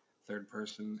 Third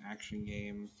person action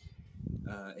game.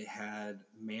 It had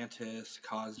Mantis,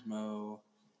 Cosmo,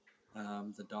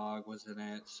 the dog was in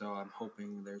it, so I'm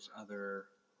hoping there's other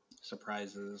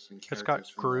surprises and It's got characters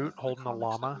from Groot the holding a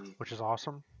comics that llama, we. which is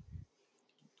awesome.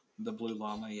 The Blue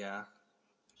Llama, yeah.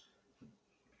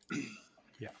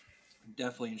 Yeah,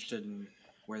 Definitely interested in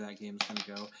where that game's going to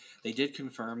go. They did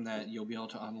confirm that you'll be able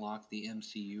to unlock the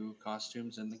MCU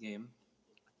costumes in the game.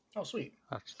 Oh, sweet.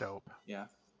 that's dope. Yeah.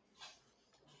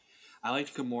 I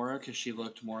liked Gamora because she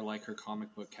looked more like her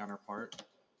comic book counterpart.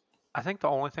 I think the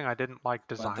only thing I didn't like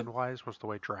But the. design-wise was the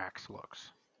way Drax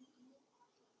looks.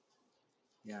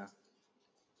 Yeah.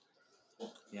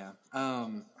 Yeah.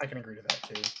 I can agree to that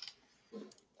too.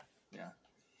 Yeah.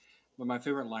 But my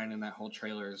favorite line in that whole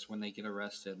trailer is when they get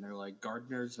arrested and they're like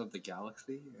Gardeners of the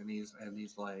Galaxy, and he's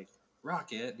like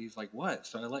Rocket, and he's like what?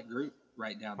 So I let Groot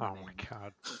write down their Oh my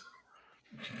god.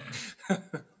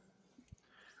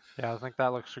 Yeah, I think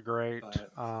that looks great.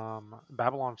 But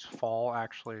Babylon's Fall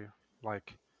actually,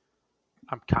 like,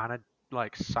 I'm kind of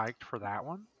like psyched for that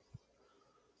one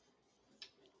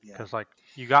yeah. because like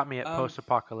you got me at Um.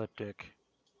 post-apocalyptic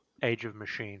Age of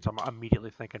Machines. I'm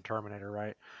immediately thinking Terminator,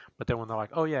 right? But then when they're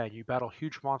like, "Oh yeah, you battle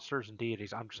huge monsters and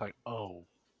deities," I'm just like, "Oh,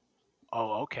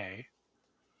 okay,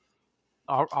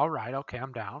 all right, okay,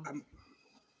 I'm down." I'm.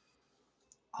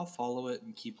 I'll follow it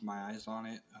and keep my eyes on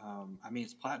it. I mean,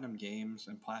 it's Platinum Games,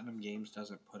 and Platinum Games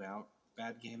doesn't put out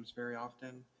bad games very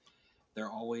often. They're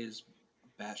always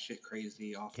batshit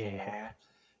crazy, off the Yeah. wall,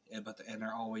 and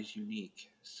they're always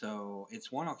unique. So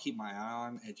it's one I'll keep my eye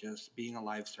on. It just being a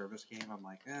live service game, I'm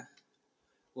like,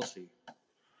 we'll see.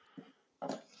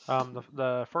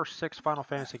 The first 6 Final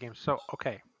Fantasy games. So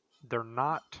okay, they're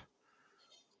not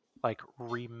like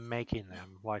remaking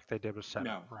them like they did with 7,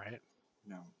 No, right?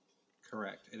 no,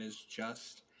 correct. It is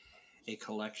just a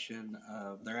collection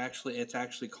of. It's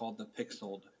actually called the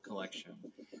Pixeled Collection.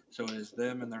 So it is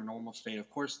them in their normal state. Of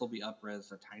course, they'll be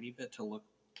up-res a tiny bit to look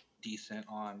decent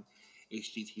on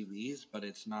HD TVs, but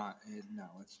it's not. No,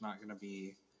 it's not going to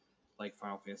be like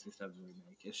Final Fantasy VII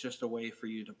remake. It's just a way for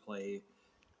you to play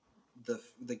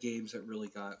the games that really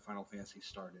got Final Fantasy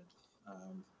started.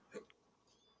 Um,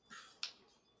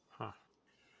 Huh.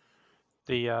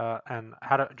 The and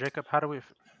how do Jacob? How do we?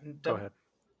 Go Deb, ahead.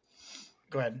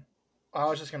 go ahead. I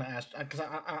was just gonna ask because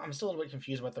I'm still a little bit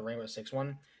confused about the Rainbow Six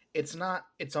one. It's not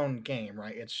its own game,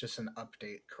 right? It's just an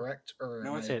update, correct? Or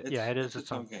no, am I? Yeah, it is it's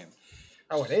its its own own game. game.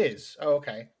 Oh, it is. Oh,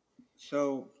 okay.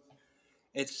 So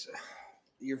it's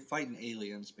you're fighting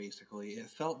aliens basically. It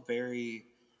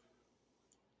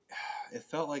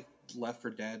felt like Left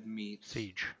 4 Dead meets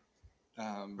Siege,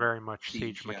 very much Siege.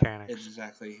 siege Yeah, mechanics.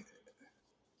 exactly.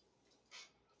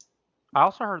 I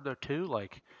also heard though too,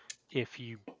 like if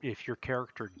your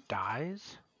character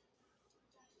dies,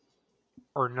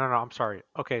 or no, I'm sorry.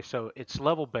 Okay, so it's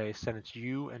level based and it's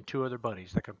you and 2 other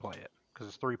buddies that can play it because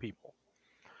it's 3 people.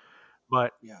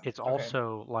 But Yeah, it's Okay.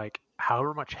 also like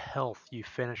however much health you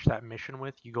finish that mission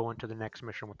with, you go into the next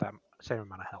mission with that same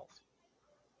amount of health.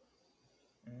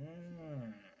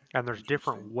 Mm, And there's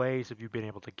different interesting. ways of you being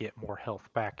able to get more health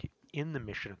back in the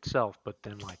mission itself, but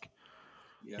then like,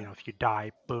 Yeah. if you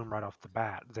die, boom, right off the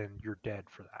bat, then you're dead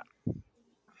for that.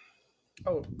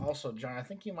 oh, also, John, I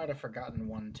think you might have forgotten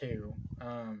one too.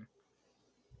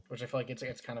 Which I feel like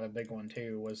it's kind of a big one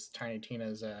too. Was Tiny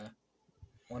Tina's No,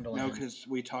 Wonderland? because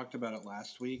we talked about it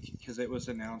last week because it was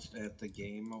announced at the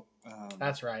game.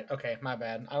 That's right. Okay, my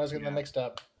bad. I was getting them Yeah. mixed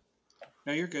up.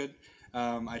 No, you're good.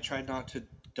 I tried not to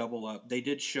double up. They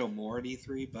did show more at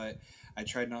E3, but I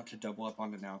tried not to double up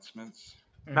on announcements.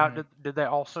 Now, Hmm. did they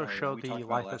also So yeah, show we the talked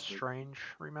about it Life is last week. Strange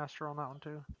remaster on that one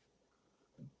too?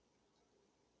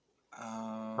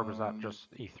 Or was that Um, just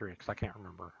E3? Because I can't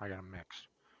remember. I got a mix.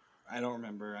 I don't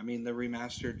remember. I mean, the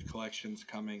remastered collection's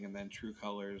coming, and then True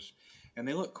Colors, and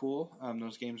they look cool.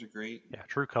 Those games are great. Yeah,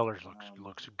 True Colors Um,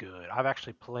 looks good. I've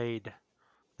actually played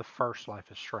the first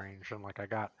Life is Strange, and like I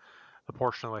got a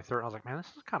portion of the way through, it, and I was like, man, this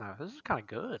is kind of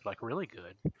good, like really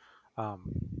good.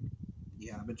 Um,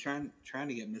 yeah, I've been trying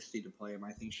to get Misty to play them.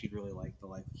 I think she'd really like the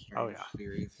Life is oh Strange yeah,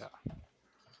 series. yeah,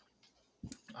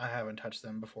 I haven't touched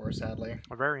them before, sadly.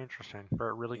 very interesting.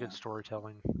 Very really good Yeah,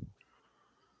 storytelling.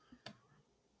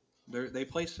 they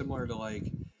play similar to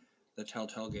like the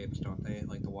Telltale games, don't they?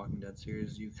 Like the Walking Dead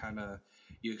series. You kind of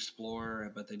you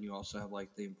explore, but then you also have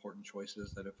like the important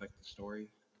choices that affect the story.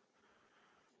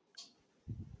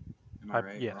 Am I right?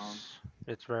 Wrong? Yes,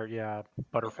 it's very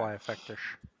butterfly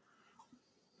effect-ish.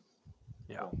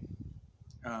 Yeah.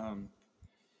 Cool.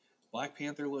 Black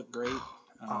Panther looked great.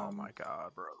 Oh my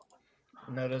god, bro.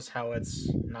 Notice how it's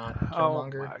not Oh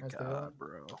Killmonger my as the god, villain.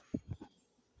 bro.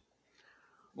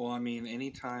 Well, I mean,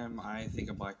 anytime I think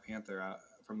of Black Panther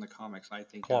from the comics, I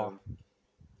think Claw. of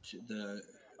the.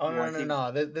 Oh Well,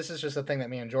 no! This is just a thing that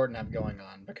me and Jordan have going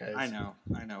on because I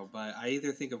know, but I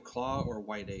either think of Claw or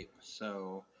White Ape,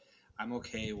 so I'm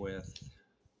okay with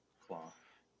Claw.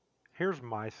 Here's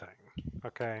my thing,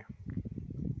 okay?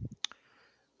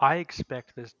 I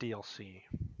expect this DLC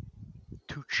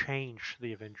to change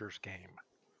the Avengers game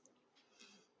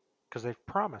because they've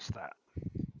promised that.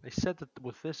 They said that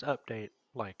with this update,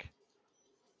 like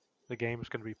the game is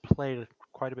going to be played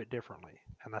quite a bit differently,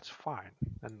 and that's fine.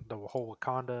 And the whole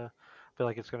Wakanda, I feel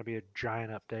like it's going to be a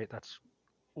giant update. That's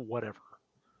whatever.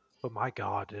 But my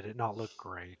God, did it not look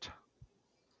great?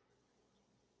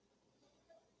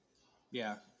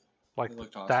 Yeah, Like it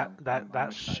looked that awesome. that I'm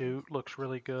that excited. suit looks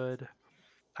really good.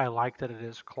 I like that it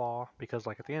is Claw because,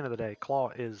 like, at the end of the day, Claw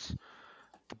is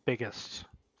the biggest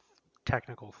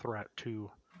technical threat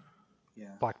to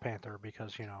Yeah, Black Panther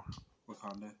because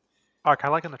Wakanda. like I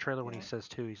like in the trailer when he Yeah, says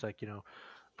too, he's like,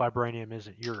 vibranium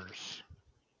isn't yours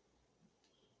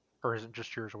or isn't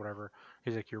just yours or whatever.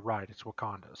 He's like, you're right, it's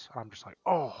Wakanda's. I'm just like,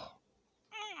 oh,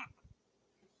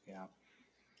 yeah.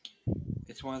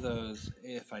 It's one of those.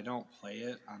 If I don't play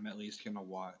it, I'm at least gonna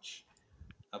watch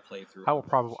a playthrough I will of it,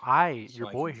 probably so your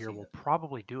I boy can here see will it.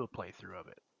 probably do a playthrough of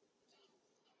it.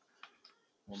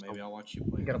 Well, So, maybe I'll watch you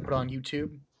play you it gotta put then. it on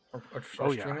YouTube or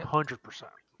oh yeah, stream it. 100%,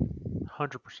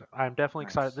 100%. I'm definitely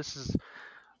excited. Nice. This is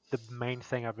the main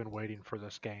thing I've been waiting for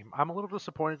this game. I'm a little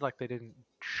disappointed like they didn't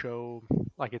show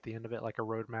like at the end of it like a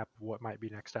roadmap of what might be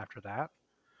next after that.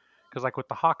 Because like with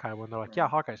the Hawkeye one, they're like, yeah,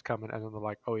 Right. Hawkeye's coming, and then they're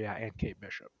like, oh yeah, and Kate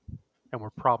Bishop, and we're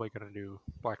probably gonna do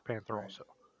Black Panther Right. also.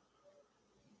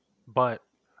 But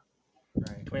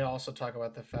Right. Can we also talk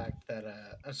about the fact that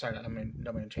I'm sorry, I mean,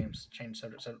 don't mean to change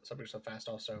subject so fast.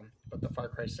 Also, but the Far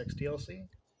Cry 6 DLC,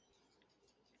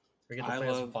 we get to I play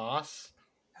as love. Voss.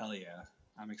 Hell yeah,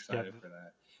 I'm yeah, excited for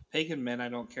that. Pagan Men I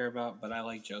don't care about, but I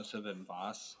like Joseph and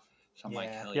Voss, so I'm like,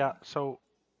 Yeah, hell yeah. yeah. So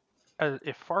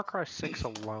if Far Cry 6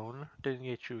 alone didn't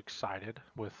get you excited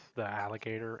with the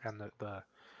alligator and the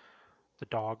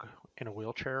dog in a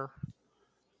wheelchair,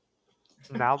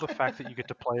 now the fact that you get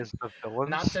to play as the not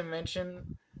villains, to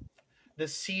mention the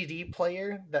CD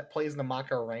player that plays the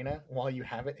Macarena while you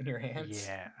have it in your hands.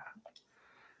 yeah,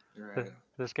 Right.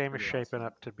 this game is Pretty shaping awesome.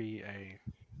 up to be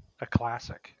a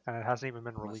classic, and it hasn't even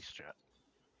been Must. released yet.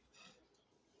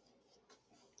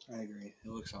 I agree.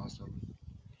 It looks awesome.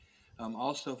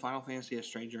 Also, Final Fantasy: A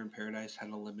Stranger in Paradise had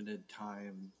a limited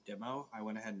time demo. I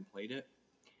went ahead and played it.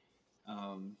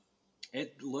 Um,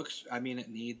 it looks. I mean, it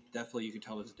need definitely. You could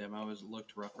tell this demo is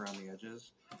looked rough around the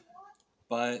edges,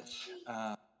 but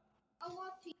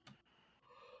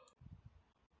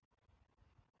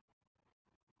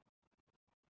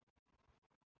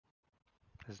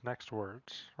His next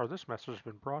words are, "This message has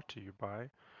been brought to you by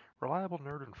Reliable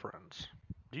Nerd and Friends.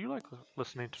 Do you like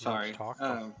listening to nerds sorry. talk?"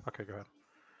 Oh, okay, go ahead.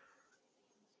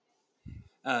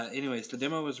 Anyways, the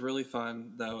demo was really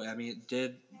fun, though. I mean, it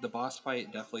did the boss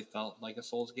fight definitely felt like a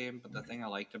Souls game, but the thing I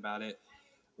liked about it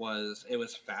was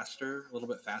faster, a little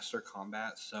bit faster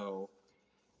combat, so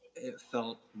it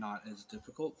felt not as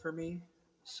difficult for me.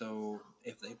 So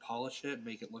if they polish it,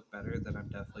 make it look better, then I'm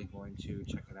definitely going to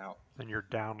check it out. And you're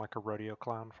down like a rodeo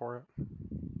clown for it?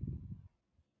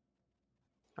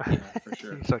 Yeah, for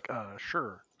sure. He's like,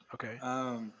 sure. Okay.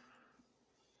 I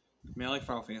mean, I like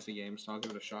Final Fantasy games, so I'll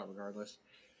give it a shot regardless.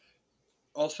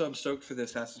 Also, I'm stoked for the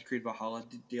Assassin's Creed Valhalla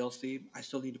DLC. I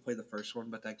still need to play the first one,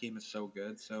 but that game is so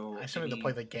good. So I still need to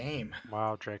play the game.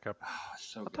 Wow, Jacob.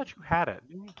 So I good. thought you had it.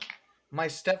 My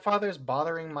stepfather's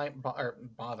borrowing my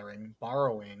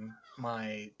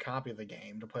copy of the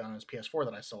game to play on his PS4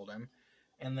 that I sold him,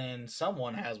 and then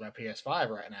someone has my PS5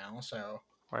 right now. So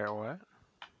Wait, what?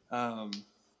 Um,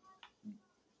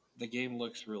 the game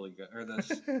looks really good, or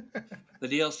the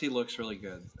DLC looks really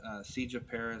good. Siege of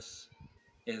Paris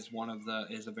is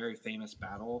a very famous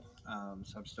battle,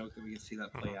 so I'm stoked that we can see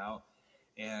that play out.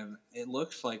 And it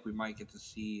looks like we might get to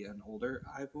see an older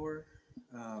Eivor.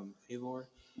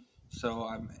 So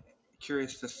I'm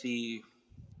curious to see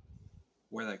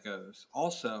where that goes.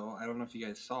 Also, I don't know if you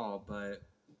guys saw, but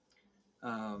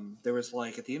there was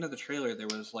like at the end of the trailer there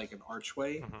was like an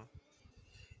archway, Mm-hmm.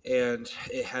 and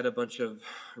it had a bunch of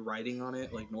writing on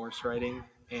it, like Norse writing,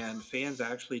 and fans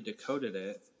actually decoded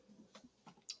it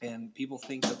And people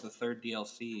think that the third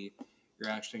DLC, you're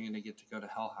actually going to get to go to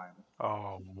Helheim.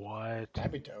 Oh, what?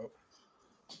 That'd be dope.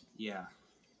 Yeah.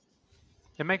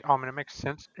 It makes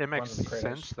sense. It makes Runs with the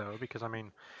sense critters. though, because I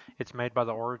mean, it's made by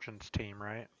the Origins team,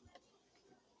 right?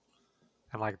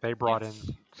 And like they brought in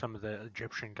Yes. some of the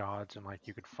Egyptian gods, and like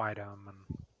you could fight them.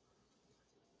 And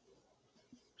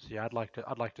see, I'd like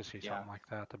to see Yeah. something like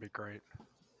that. That'd be great.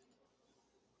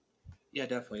 Yeah,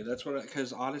 definitely. That's what,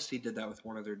 because Odyssey did that with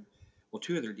one of their, well,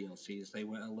 two of their DLCs. They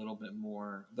went a little bit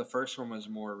more. The first one was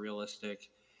more realistic,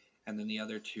 and then the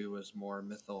other two was more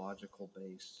mythological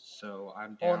based. So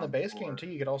I'm Oh, in the down base game for. too,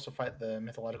 you could also fight the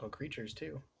mythological creatures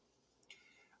too.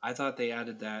 I thought they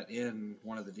added that in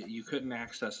one of the. You couldn't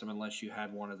access them unless you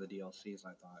had one of the DLCs.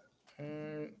 I thought.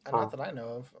 Not For that I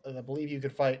know of. I believe you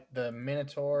could fight the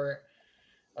Minotaur,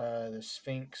 the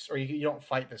Sphinx, or you don't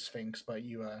fight the Sphinx, but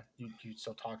you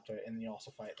still talk to it, and you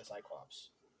also fight the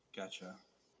Cyclops. Gotcha.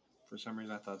 For some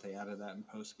reason, I thought they added that in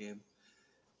post game.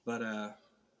 But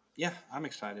yeah, I'm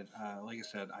excited. Like I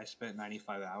said, I spent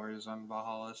 95 hours on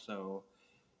Valhalla, so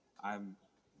I'm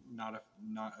not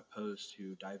opposed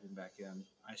to diving back in.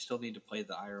 I still need to play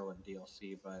the Ireland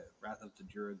DLC, but Wrath of the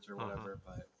Druids or mhm. whatever.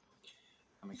 But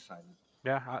I'm excited.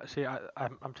 Yeah, see,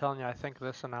 I'm telling you, I think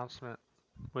this announcement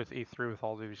with E3 with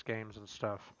all these games and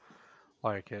stuff,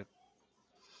 like it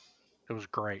was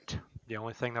great. The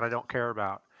only thing that I don't care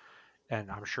about,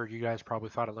 and I'm sure you guys probably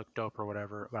thought it looked dope or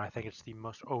whatever, but I think it's the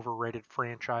most overrated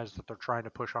franchise that they're trying to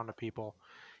push onto people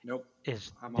Nope,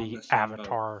 is I'm on the the same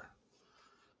boat. Avatar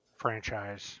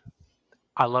franchise.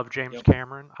 I love James Yep,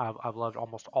 Cameron. I've loved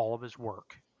almost all of his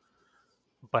work,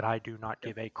 but I do not yep.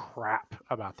 give a crap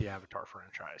about the Avatar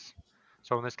franchise.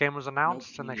 So when this game was Nope,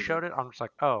 announced me and they neither. showed it, I'm just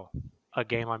like, oh, a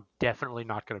game I'm definitely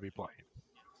not going to be playing.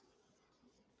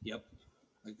 Yep,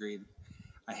 agreed.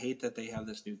 I hate that they have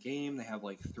this new game. They have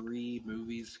like 3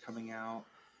 movies coming out,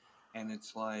 and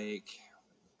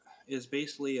it's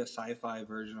basically a sci-fi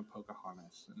version of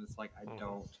Pocahontas, and it's like I Mm-hmm.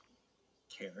 don't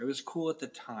care. It was cool at the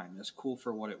time. It was cool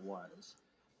for what it was.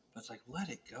 But it's like, let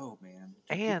it go, man.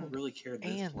 Do people And really care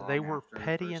this and they long were after the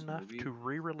petty first enough movie? to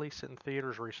re-release it in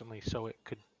theaters recently so it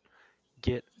could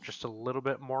get just a little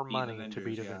bit more Beat money to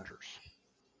beat Avengers, yeah. Avengers.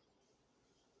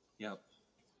 Yep.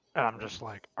 And I'm Yep. just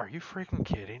like, are you freaking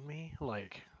kidding me?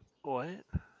 Like, what?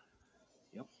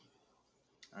 Yep.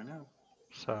 I know.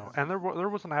 I So, know. and there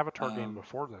was an Avatar game Um,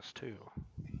 before this too.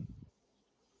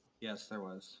 yes, there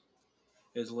was.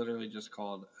 It was literally just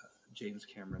called James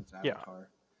Cameron's Yeah, Avatar.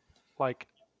 like,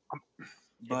 I'm,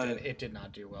 But It did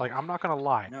not do like well. I'm not gonna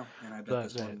lie, no, and I bet the,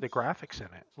 this the one. the graphics in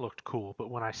it looked cool, but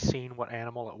when I seen what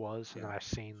animal it was, and Yeah. then I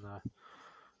seen the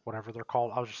whatever they're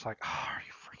called, I was just like, oh, are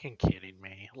you freaking kidding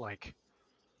me? Like,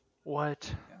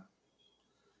 what? Yeah.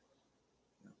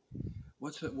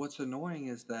 What's annoying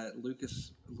is that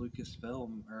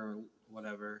Lucasfilm or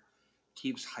whatever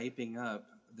keeps hyping up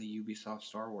the Ubisoft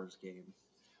Star Wars game,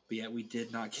 but yet we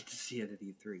did not get to see it at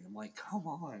E3. I'm like, come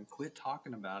on, quit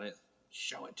talking about it,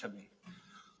 show it to me.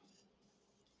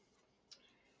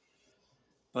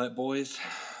 But boys,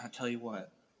 I tell you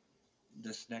what,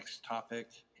 this next topic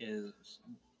is,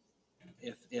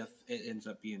 if it ends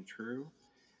up being true,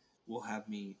 will have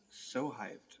me so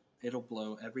hyped. It'll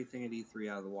blow everything at E3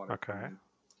 out of the water for Okay, me.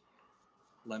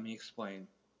 Let me explain.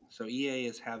 So EA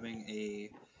is having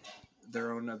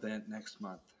their own event next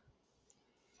month.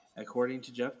 According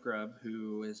to Jeff Grubb,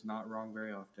 who is not wrong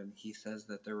very often, he says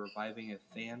that they're reviving a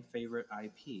fan favorite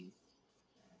IP.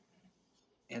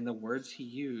 And the words he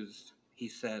used, he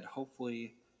said,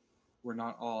 hopefully we're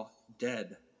not all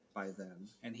dead by then.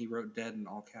 And he wrote dead in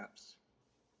all caps.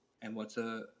 And what's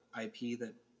a IP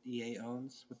that EA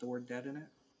owns with the word dead in it?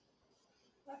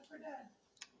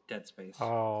 Dead Space.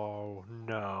 oh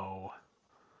no.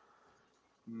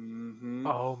 Mm-hmm.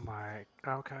 Oh my.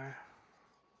 Okay.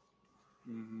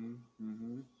 Mm-hmm.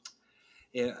 Mm-hmm.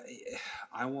 Yeah,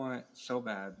 I want so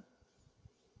bad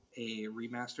a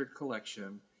remastered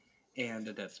collection and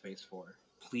a Dead Space 4.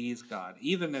 Please God,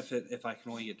 even if I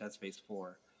can only get Dead Space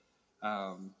 4,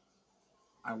 um,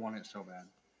 I want it so bad.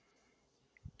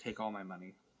 Take all my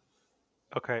money.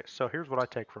 Okay, so here's what I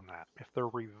take from that. If they're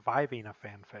reviving a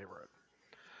fan favorite,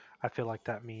 I feel like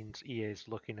that means EA's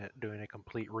looking at doing a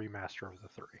complete remaster of the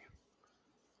three.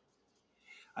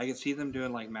 I could see them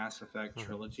doing like Mass Effect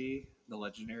Mm-hmm. Trilogy, the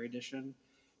Legendary Edition,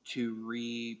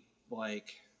 to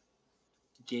like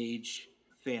gauge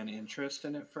fan interest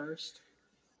in it first.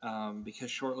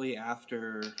 Because shortly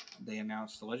after they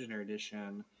announced the Legendary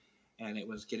Edition and it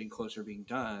was getting closer to being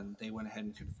done, they went ahead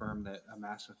and confirmed that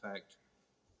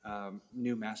a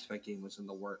new Mass Effect game was in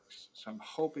the works. So I'm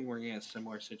hoping we're in a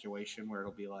similar situation where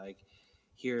it'll be like,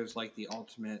 here's like the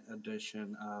ultimate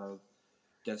edition of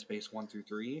Dead Space 1 through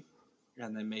 3,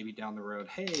 and then maybe down the road,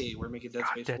 hey, we're making Dead God,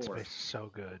 Space Dead 4. Space is so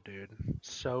good, dude.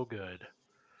 So good.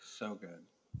 So good.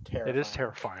 It is Terrifying.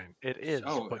 terrifying. It is,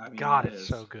 Oh, but I mean, God, it it's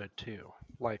so is. good too.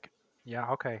 Like,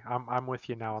 yeah, okay, I'm with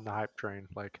you now on the hype train.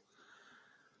 Like,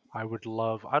 I'd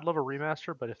love a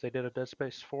remaster, but if they did a Dead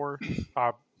Space 4,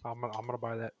 I'm gonna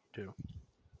buy that too.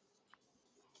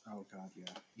 Oh God,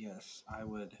 yeah, yes, I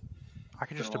would I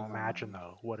can just throw all my imagine money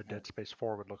though what a at. Dead Space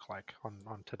 4 would look like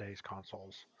on today's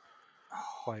consoles.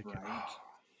 Oh, Like, right.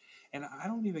 And I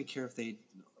don't even care if they.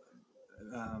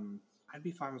 Um, I'd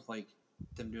be fine with like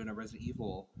them doing a Resident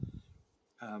Evil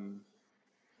um,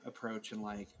 approach, and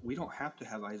like we don't have to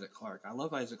have Isaac Clarke. I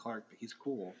love Isaac Clarke, but he's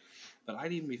cool. But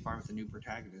I'd even be fine with a new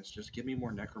protagonist. Just give me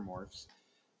more necromorphs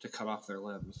to cut off their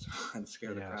limbs and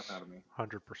scare the crap yes, out of me.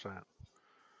 100%.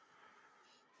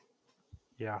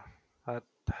 Yeah. That.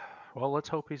 Well, let's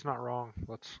hope he's not wrong.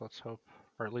 Let's hope,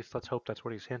 or at least let's hope that's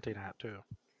what he's hinting at too.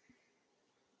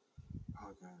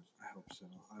 Oh God, I hope so.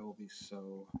 I will be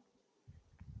so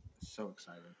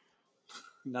excited.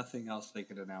 Nothing else they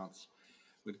could announce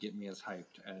would get me as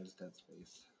hyped as Dead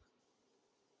Space.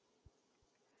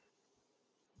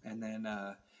 And then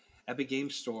Epic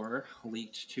Games Store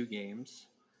leaked 2 games.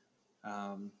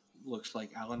 Um, Looks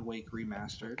like Alan Wake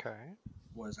Remastered Okay.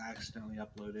 was accidentally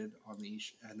uploaded on the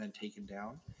and then taken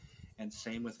down, and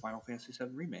same with Final Fantasy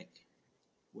VII Remake,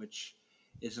 which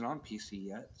isn't on PC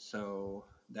yet. So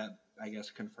that I guess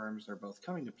confirms they're both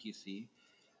coming to PC.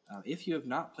 If you have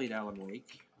not played Alan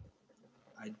Wake,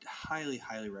 I'd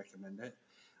highly recommend it.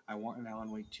 I want an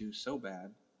Alan Wake 2 so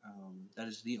bad. That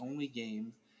is the only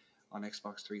game on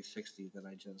Xbox 360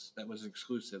 that was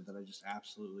exclusive that I just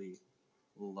absolutely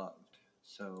loved.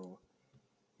 So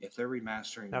if they're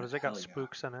remastering Now, it, does it got hell yeah,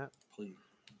 spooks in it? please.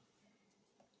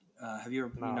 Have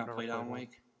you No, I've not never played played Alan one.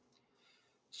 Wake?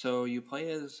 So you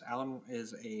play as Alan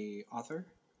is a author,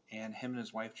 and him and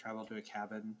his wife travel to a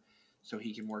cabin so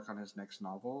he can work on his next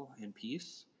novel in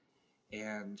peace.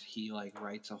 And he like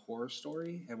writes a horror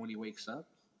story, and when he wakes up,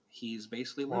 he's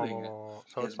basically Whoa, living whoa, it. whoa.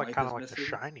 So His it's like wife kind of is like The missing.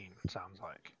 Shining. It sounds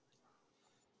like.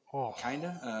 Oh.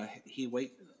 Kinda. He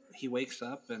wakes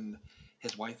up and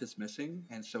his wife is missing,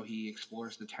 and so he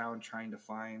explores the town trying to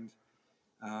find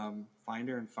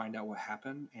her and find out what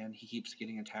happened. And he keeps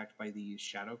getting attacked by these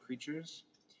shadow creatures,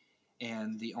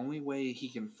 and the only way he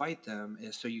can fight them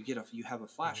is so you have a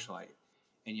Mhm. flashlight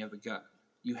and you have a gun.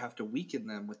 You have to weaken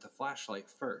them with the flashlight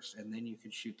first, and then you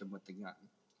can shoot them with the gun.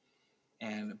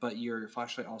 But your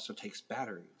flashlight also takes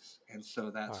batteries, and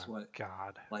so that's Oh what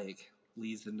God. like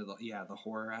leads into the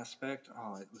horror aspect.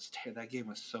 Oh, that game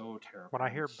was so When I terrifying,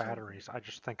 hear so good. batteries, I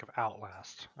just think of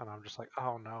Outlast, and I'm just like,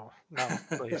 oh no, no,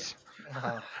 please,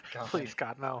 Oh God. please,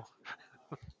 God, no.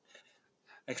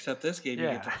 Except this game, you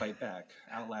get to Yeah, fight back.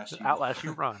 Outlast, Outlast,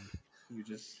 you run. you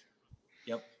just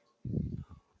yep.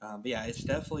 But yeah, it's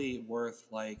definitely worth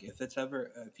like if it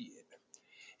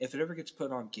ever gets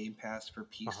put on Game Pass for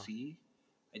Uh-huh. PC,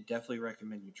 I definitely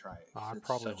recommend you try it I because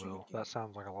it's probably such a good will. That game.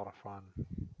 sounds like a lot of fun.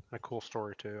 And a cool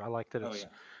story too. I like that Oh it's yeah,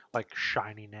 like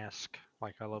Shining-esque.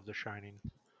 Like I love The Shining.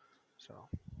 So,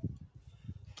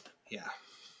 yeah.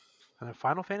 and then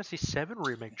Final Fantasy VII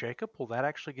Remake, Jacob, will that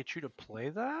actually get you to play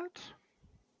that?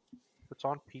 It's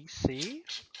on PC?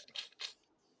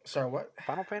 Sorry, what?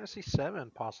 Final Fantasy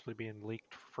VII possibly being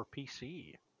leaked for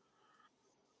PC.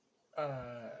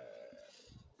 Uh,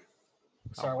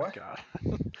 Oh sorry, my what? god.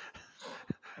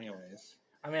 Anyways,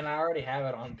 I mean, I already have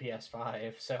it on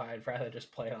PS5, so I'd rather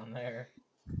just play it on there.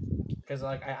 Because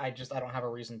like I don't have a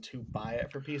reason to buy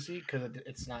it for PC because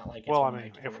it's not like it's Well, I one of my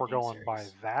mean, if favorite we're game going by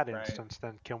series. that right? instance,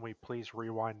 then can we please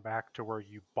rewind back to where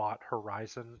you bought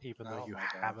Horizon, even though Oh you my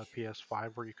have a gosh.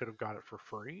 PS5 where you could have got it for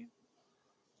free?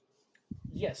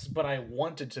 Yes, but I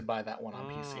wanted to buy that one on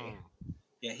PC. Mm.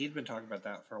 Yeah, he'd been talking about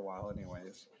that for a while,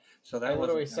 anyways. So I that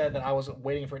literally wasn't. said that I was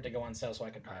waiting for it to go on sale so I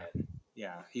could buy Okay. it.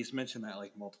 Yeah, he's mentioned that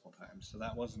like multiple times, so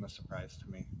that wasn't a surprise to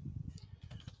me.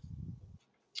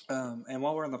 And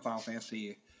while we're on the Final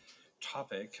Fantasy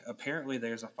topic, apparently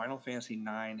there's a Final Fantasy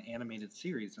IX animated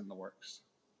series in the works.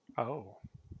 Oh,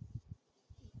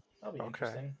 That'll be okay.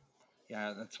 interesting.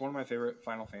 Yeah, that's one of my favorite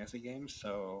Final Fantasy games,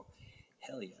 so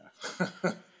hell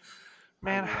yeah.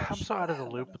 I Man, will I'm watch so the out of the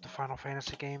hell out loop of with the that. Final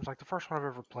Fantasy games. Like the first one I've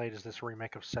ever played is this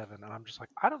remake of 7, and I'm just like,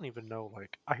 I don't even know.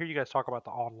 Like, I hear you guys talk about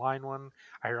the online one.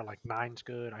 I hear like nine's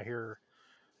good. I hear,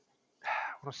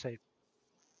 I want to say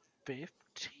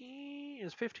 15.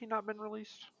 Is 15 not been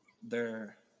released?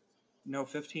 There, no,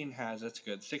 15 has, it's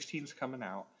good. 16's coming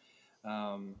out.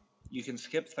 Um, you can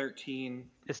skip 13.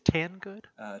 Is 10 good?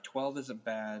 12 isn't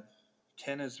bad.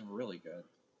 10 is really good.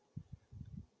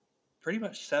 Pretty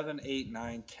much 7, 8,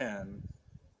 9, 10,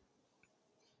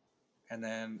 and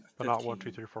then But 15 not 1,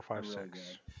 2, 3, 4, are 5, really 6.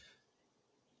 good.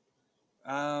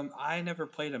 I never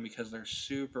played them because they're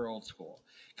super old school.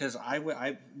 Because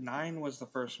 9 was the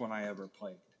first one I ever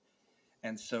played.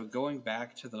 And so going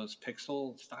back to those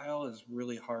pixel style is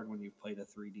really hard when you've played a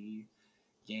 3D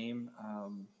game.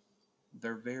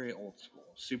 They're very old school.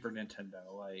 Super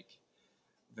Nintendo, like,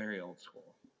 very old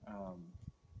school.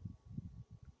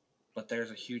 But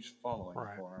there's a huge following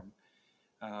Right. for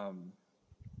them.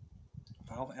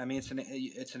 Well, I mean,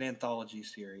 it's an anthology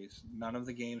series. None of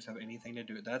the games have anything to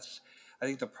do. I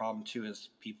think the problem too is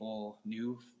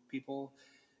new people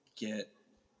get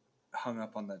hung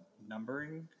up on the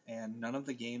numbering, and none of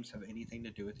the games have anything to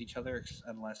do with each other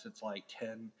unless it's like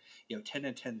 10, 10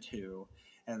 and 10-2.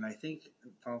 And I think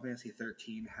Final Fantasy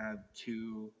 13 had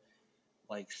 2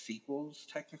 like sequels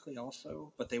technically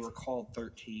also, but they were called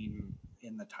 13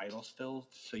 in the title still,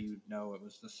 so you'd know it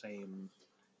was the same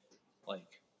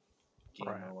like game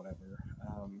Right. or whatever.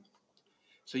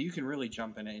 So you can really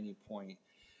jump in at any point.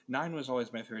 9 was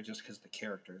always my favorite just because the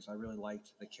characters. I really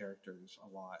liked the characters a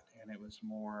lot, and it was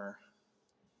more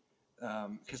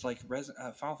because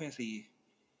Final Fantasy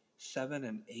 7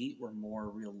 and 8 were more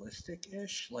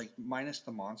realistic-ish, like minus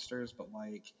the monsters, but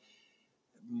like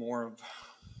more of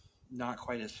not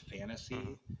quite as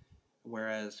fantasy.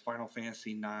 Whereas Final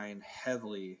Fantasy 9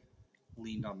 heavily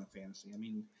leaned on the fantasy. I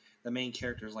mean, the main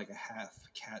character is like a half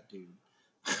cat dude.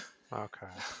 Okay.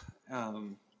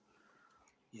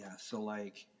 Yeah, so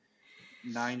like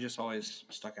 9 just always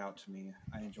stuck out to me.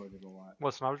 I enjoyed it a lot.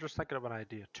 Listen, I was just thinking of an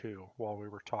idea too while we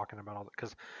were talking about all that,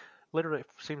 because literally it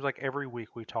seems like every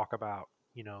week we talk about,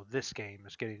 this game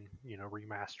is getting,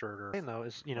 remastered, or though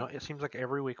is, it seems like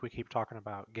every week we keep talking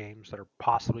about games that are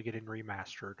possibly getting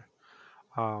remastered,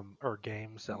 or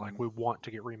games that like we want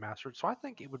to get remastered. So I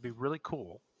think it would be really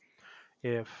cool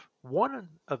if one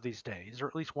of these days, or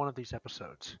at least one of these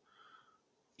episodes,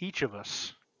 each of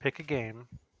us pick a game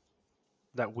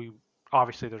that we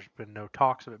obviously there's been no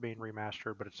talks of it being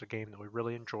remastered, but it's a game that we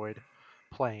really enjoyed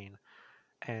playing,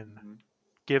 and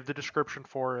give the description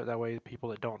for it. That way, the people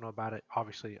that don't know about it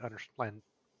obviously understand.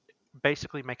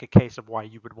 Basically, make a case of why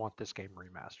you would want this game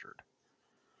remastered.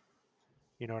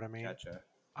 You know what I mean? Gotcha.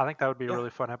 I think that would be a Yeah, really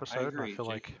fun I episode, and I agree, feel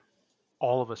Jake. like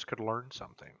all of us could learn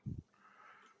something.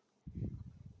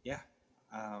 Yeah,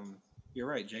 you're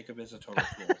right. Jacob is a total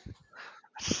fool.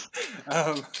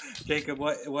 Jacob,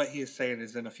 what he is saying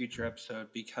is in a future episode,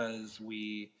 because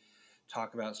we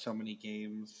talk about so many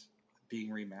games being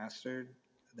remastered,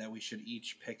 that we should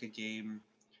each pick a game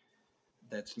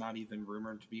that's not even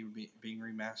rumored to be being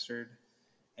remastered,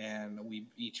 and we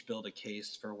each build a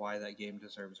case for why that game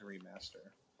deserves a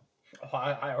remaster. Oh,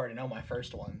 I already know my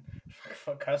first one.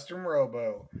 Custom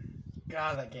Robo.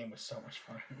 God, that game was so much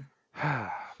fun.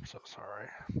 I'm so sorry.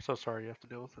 I'm so sorry you have to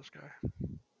deal with this guy.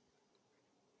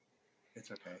 It's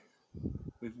okay.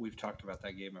 We've talked about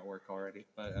that game at work already,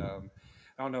 but I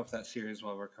don't know if that series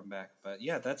will ever come back. But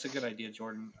yeah, that's a good idea,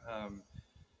 Jordan.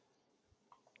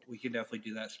 We can definitely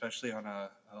do that, especially on a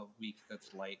week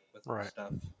that's light with Right.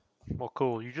 stuff. Well,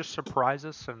 cool. You just surprise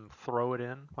us and throw it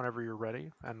in whenever you're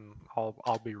ready, and I'll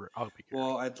be good.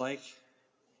 Well, I'd like,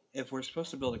 if we're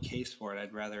supposed to build a case for it,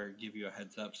 I'd rather give you a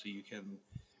heads up so you can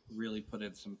really put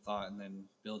in some thought and then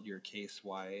build your case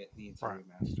why it needs a Right.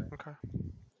 remaster. Okay.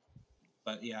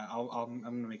 But yeah, I'm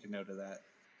gonna make a note of that.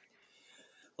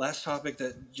 Last topic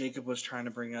that Jacob was trying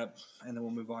to bring up, and then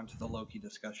we'll move on to the Loki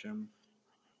discussion.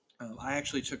 I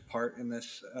actually took part in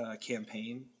this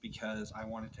campaign because I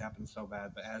wanted it to happen so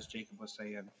bad. But as Jacob was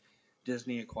saying,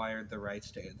 Disney acquired the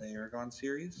rights to the Aragon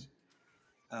series.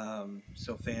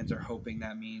 So fans are hoping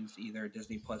that means either a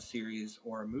Disney Plus series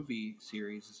or a movie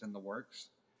series is in the works.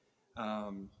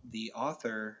 The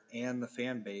author and the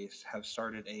fan base have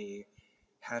started a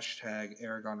hashtag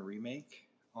Aragon remake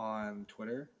on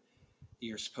Twitter.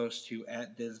 You're supposed to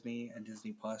at Disney and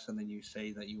Disney Plus, and then you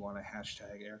say that you want a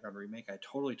hashtag Aragon remake. I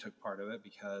totally took part of it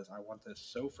because I want this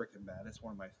so freaking bad. It's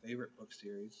one of my favorite book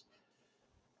series.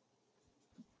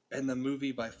 And the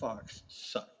movie by Fox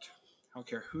sucked. I don't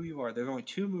care who you are. There's only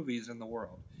 2 movies in the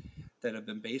world that have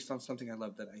been based on something I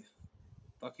love that I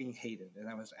fucking hated, and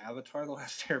that was Avatar: The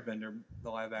Last Airbender, the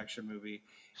live-action movie,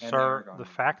 and the Sir, Aragon the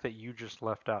movie. fact that you just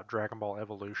left out Dragon Ball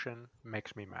Evolution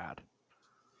makes me mad.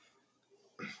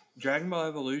 Dragon Ball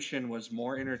Evolution was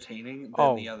more entertaining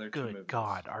than the Oh, other 2 good movies.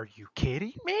 God. Are you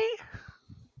kidding me?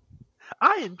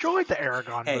 I enjoyed the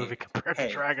Aragon movie compared to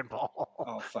Hey. Dragon Ball.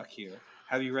 Oh, fuck you.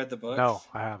 Have you read the books? No,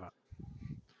 I haven't.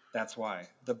 That's why.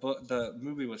 The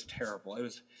movie was terrible. It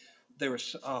was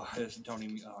don't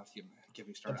even give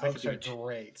me The started. books are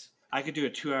great. I could do a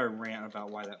 2-hour rant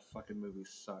about why that fucking movie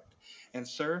sucked. And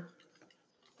sir,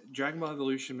 Dragon Ball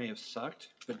Evolution may have sucked,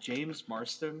 but James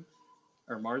Marsden,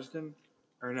 or Marsden,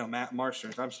 or no, Matt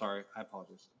Marsters. I'm sorry, I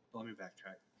apologize. Let me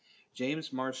backtrack.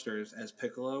 James Marsters as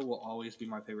Piccolo will always be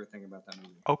my favorite thing about that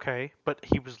movie. Okay, but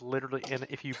he was literally in.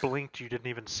 If you blinked, you didn't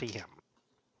even see him.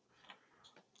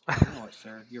 You know what,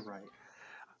 sir? You're right.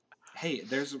 Hey,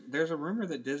 there's a rumor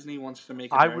that Disney wants to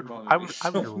make a I Dragon would Ball I movie, would I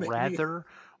would so maybe. rather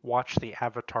watch the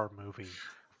Avatar movie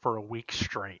for a week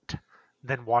straight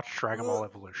than watch Dragon Ball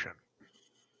Evolution.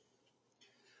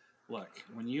 Look,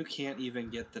 when you can't even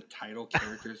get the title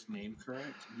character's name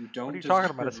correct, you What are don't you talking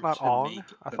about? deserve It's not to Ong.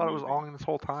 make I the thought it was movie. Ong this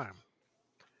whole time.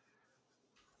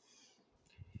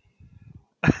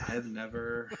 I have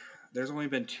never. There's only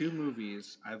been 2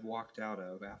 movies I've walked out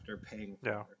of after paying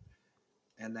for, Yeah.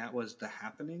 and that was The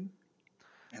Happening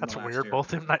and The That's Last weird.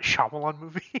 Both M Airbender. Night Shyamalan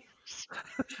movies.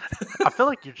 I feel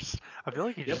like you just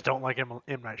Yep. don't like M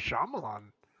Night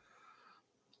Shyamalan.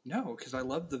 No, because I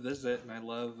love The Visit and I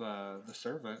love The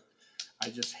Servant. I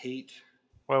just hate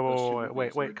Wait, those 2 wait,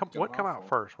 wait, movies. They're wait. god What come out awful.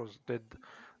 first? Did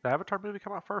the Avatar movie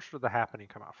come out first, or The Happening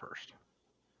come out first?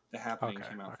 The Happening Okay,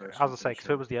 came out okay. first, I was I'm gonna say, pretty because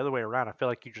if it sure. was the other way around, I feel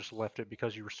like you just left it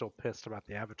because you were so pissed about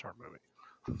the Avatar movie.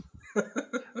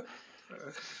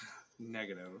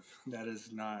 Negative. That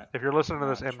is not If you're listening to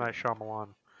this not M true. Night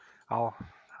Shyamalan, I'll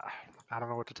I don't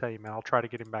know what to tell you, man. I'll try to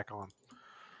get him back on.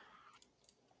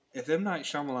 If M Night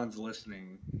Shyamalan's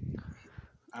listening,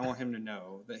 I want him to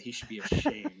know that he should be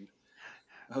ashamed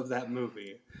of that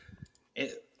movie.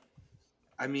 It.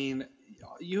 I mean,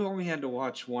 you only had to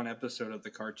watch one episode of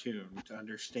the cartoon to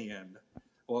understand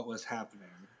what was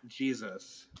happening.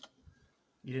 Jesus,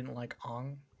 You didn't like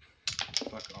Ong?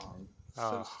 fuck on.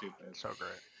 So Oh, stupid. so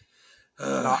great.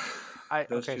 Ugh, No, I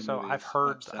those okay. 2 So movies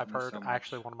upset I've me heard so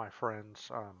actually much. one of my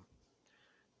friends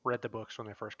read the books when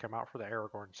they first came out for the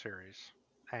Aragorn series,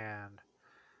 and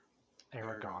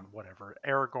Aragon. whatever.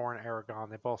 Aragon,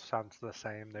 they both sound the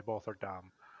same. They both are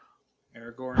dumb.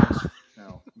 Aragorn is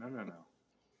no, no, no, no,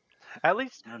 At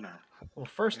least, no, no. Well,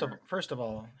 Arag- first of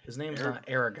all, his name's Arag- not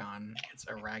Aragon; it's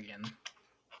Aragon.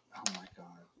 oh my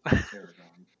God, it's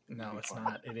Aragon. No, Be it's quiet.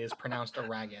 not. It is pronounced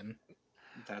Aragon.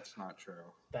 That's not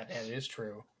true. That is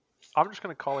true. I'm just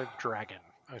gonna call him Dragon,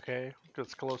 okay? Because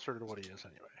it's closer to what he is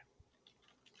anyway.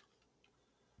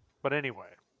 But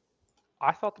anyway,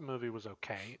 I thought the movie was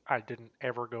okay. I didn't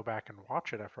ever go back and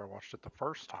watch it after I watched it the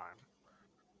first time.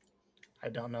 I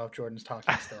don't know if Jordan's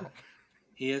talking still.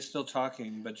 He is still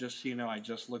talking, but just so you know, I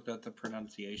just looked up the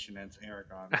pronunciation and it's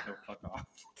Aragon, so fuck off.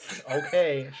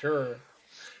 Okay, sure.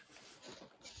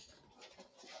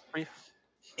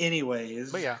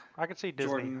 But Anyways, yeah, I can see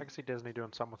Disney. I Jordan, can see Disney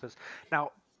doing something with this.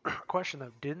 Now, question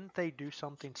though, didn't they do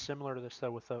something similar to this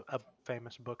though with a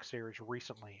famous book series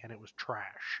recently, and it was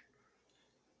trash?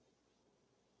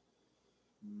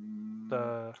 mm,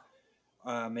 The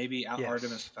maybe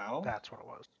Artemis Yes, Fowl. that's what it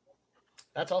was.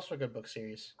 That's also a good book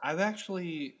series. I've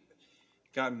actually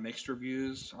gotten mixed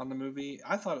reviews on the movie.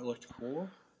 I thought it looked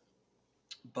cool,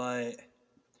 but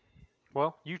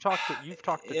Well, you've talked to if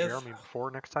Jeremy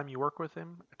before. Next time you work with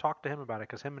him, talk to him about it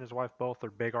because him and his wife both are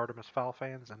big Artemis Fowl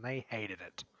fans, and they hated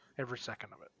it every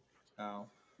second of it. oh,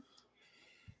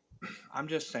 I'm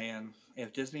just saying,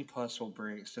 if Disney Plus will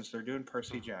bring, since they're doing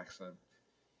Percy Mhm. Jackson,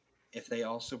 if they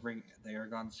also bring the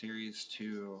Aragon series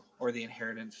to, or the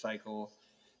Inheritance Cycle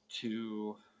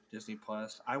to Disney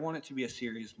Plus, I want it to be a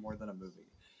series more than a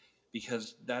movie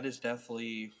because that is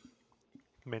definitely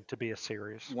Meant to be a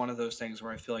series. one of those things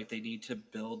where I feel like they need to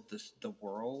build the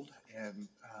world and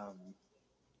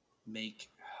make.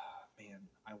 Man,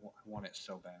 I want it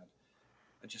so bad.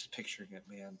 Just picturing it,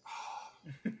 man.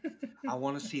 I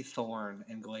want to see Thorn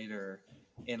and Glader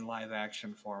in live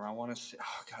action form. I want to see.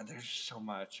 Oh God, there's so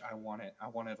much. I want it. I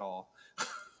want it all.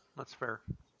 That's fair.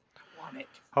 I want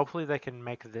it. Hopefully they can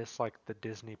make this like the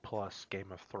Disney Plus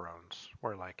Game of Thrones,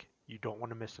 where like you don't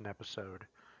want to miss an episode.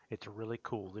 It's really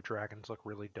cool. The dragons look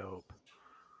really dope.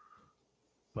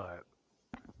 But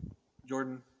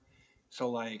Jordan. So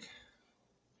like,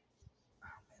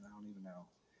 man, I don't even know.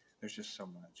 There's just so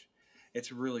much.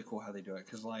 It's really cool how they do it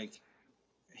because like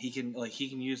he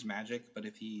can use magic, but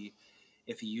if he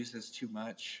uses too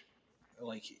much,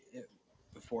 like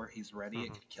before he's ready,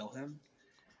 it mhm, could kill him.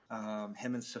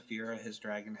 Him and Saphira, his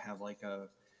dragon, have like a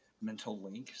mental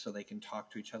link, so they can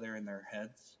talk to each other in their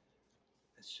heads.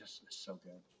 It's so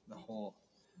good. The whole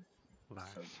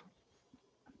so nice. good.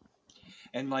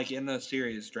 And like in the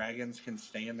series, dragons can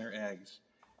stay in their eggs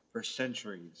for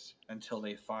centuries until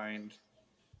they find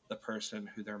the person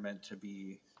who they're meant to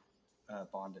be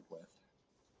bonded with.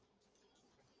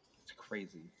 It's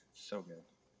crazy. It's so good.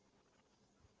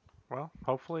 Well,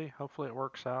 hopefully it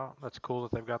works out. That's cool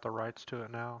that they've got the rights to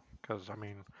it now. Because, I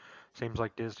mean, seems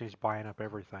like Disney's buying up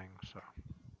everything, so.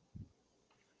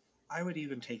 I would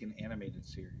even take an animated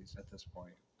series at this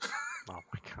point. Oh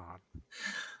my god.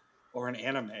 Or an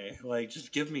anime. Like,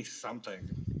 just give me something.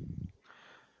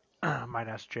 Might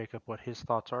ask Jacob what his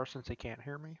thoughts are since he can't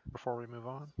hear me before we move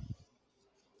on.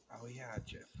 Oh, yeah.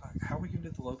 Fuck. How are we going to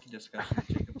do the Loki discussion if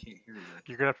Jacob can't hear you?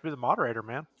 You're gonna have to be the moderator,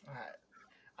 man.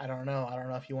 I don't know. I don't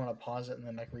know if you want to pause it and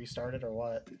then like restart it or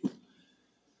what.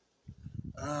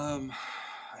 I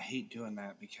hate doing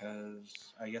that because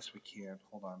I guess we can.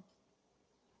 Hold on.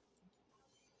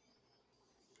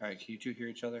 All right, can you two hear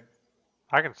each other?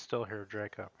 I can still hear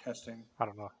Jacob. Testing. I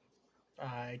don't know.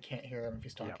 I can't hear him if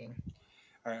he's Yep. talking.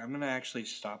 All right, I'm gonna actually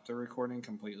stop the recording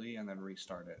completely and then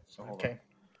restart it. So hold on. Okay.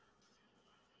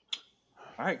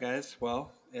 All right, guys.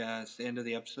 Well, it's the end of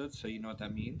the episode, so you know what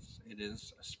that means. It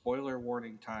is spoiler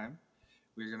warning time.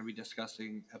 We're going to be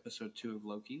discussing episode 2 of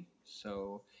Loki.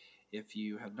 So if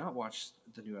you have not watched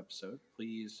the new episode,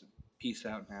 please peace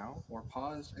out now or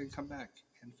pause and come back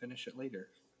and finish it later.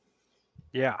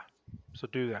 Yeah. So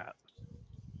do that.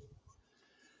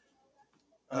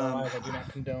 Otherwise, I do not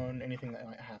condone anything that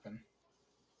might happen.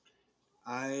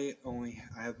 I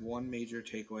have one major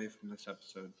takeaway from this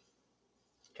episode.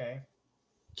 Okay.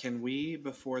 Can we,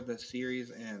 before the series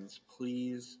ends,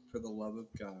 please, for the love of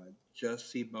God,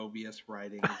 just see Mobius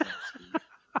riding a jet ski?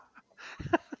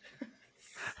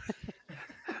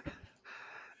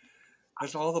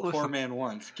 That's all the poor man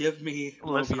wants. Give me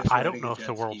Listen, Mobius I don't riding know a if the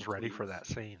jet ski, world's ready for please. that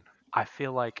scene. I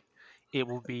feel like it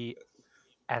will be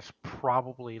as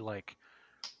probably like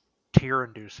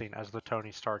tear-inducing as the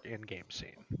Tony Stark Endgame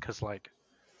scene, because like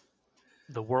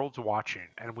the world's watching,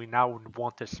 and we now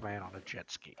want this man on a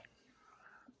jet ski.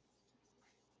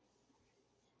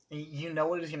 You know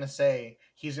what he's gonna say?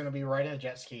 He's gonna be riding a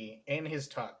jet ski in his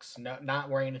tux, not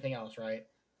wearing anything else, right?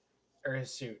 Or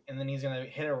his suit, and then he's gonna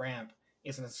hit a ramp.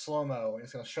 He's gonna slow mo, and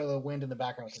it's gonna show the wind in the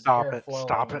background with his Stop hair it! flowing.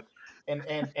 Stop it! And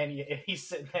he's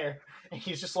sitting there, and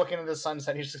he's just looking at the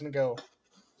sunset. He's just gonna go,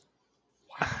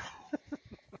 "Wow."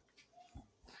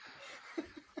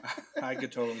 I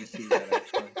could totally see that,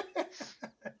 actually.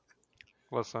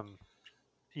 Listen,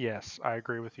 yes, I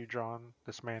agree with you, John.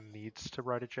 This man needs to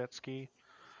ride a jet ski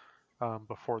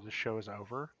before the show is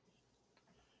over.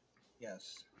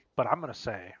 Yes. But I'm gonna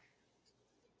say,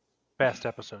 best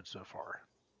episode so far,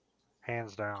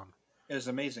 hands down. It was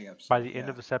an amazing episode. By the end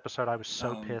of this episode, I was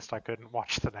so pissed I couldn't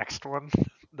watch the next one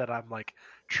that I'm like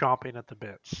chomping at the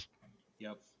bits.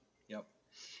 Yep.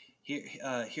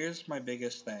 Here's my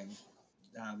biggest thing.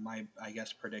 I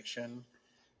guess, prediction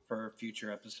for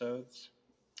future episodes.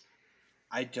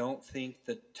 I don't think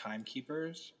the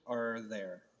timekeepers are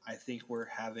there. I think we're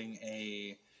having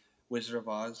a Wizard of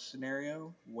Oz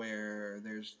scenario where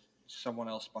there's someone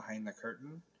else behind the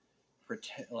curtain.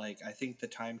 I think the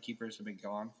timekeepers have been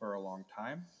gone for a long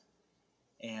time,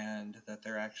 and that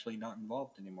they're actually not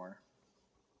involved anymore.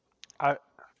 I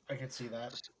could see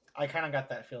that. I kind of got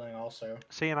that feeling also.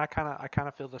 See, and I kind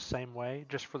of feel the same way,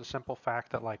 just for the simple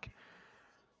fact that like,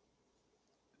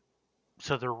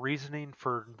 so the reasoning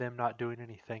for them not doing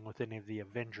anything with any of the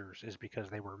Avengers is because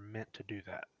they were meant to do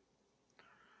that.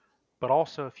 But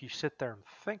also, if you sit there and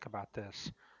think about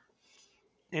this,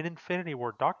 in Infinity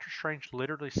War, Doctor Strange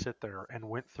literally sit there and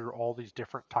went through all these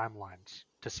different timelines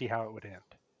to see how it would end.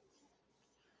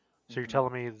 So you're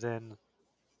telling me then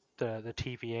the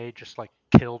TVA just like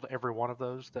killed every one of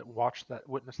those that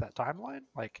witnessed that timeline?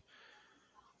 Like,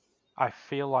 I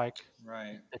feel like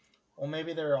Right. Well,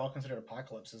 maybe they're all considered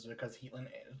apocalypses because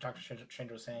Doctor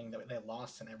Strange was saying that they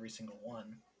lost in every single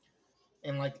one,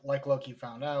 and like Loki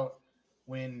found out,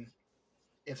 when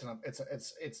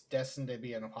it's destined to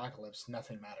be an apocalypse,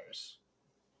 nothing matters.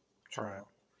 True. Right.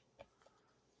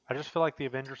 I just feel like the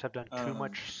Avengers have done too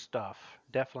much stuff,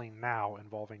 definitely now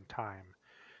involving time,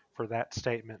 for that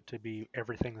statement to be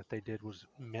everything that they did was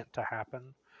meant to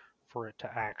happen, for it to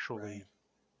actually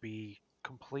be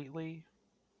completely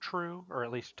true, or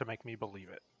at least to make me believe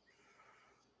it.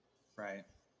 Right.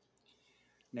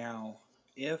 Now,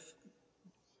 if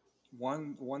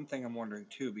one thing I'm wondering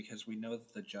too, because we know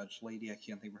that the judge lady, I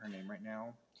can't think of her name right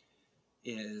now,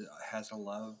 has a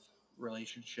love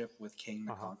relationship with King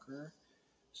the Conqueror.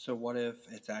 So what if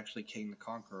it's actually King the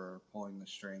Conqueror pulling the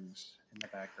strings in the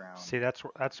background? See, that's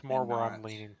more where I'm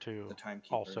leaning to, the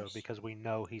timekeepers. Also because we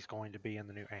know he's going to be in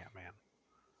the new Ant-Man.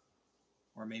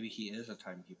 Or maybe he is a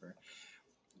timekeeper.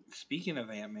 Speaking of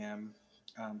Ant-Man,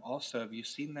 also, have you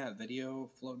seen that video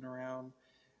floating around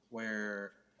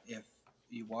where if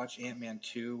you watch Ant-Man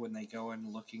 2 when they go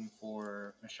in looking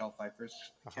for Michelle Pfeiffer's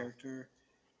character,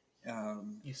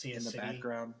 you see in the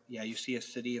background, you see a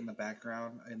city in the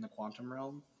background in the quantum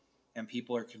realm, and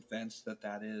people are convinced that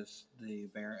that is the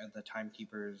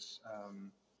Timekeeper's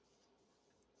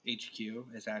HQ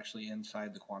is actually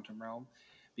inside the quantum realm,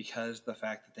 because the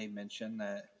fact that they mention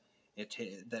that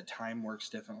that time works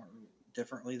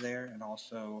differently there, and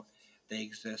also they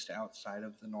exist outside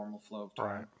of the normal flow of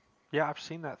Right. time. Yeah, I've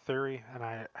seen that theory, and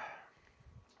I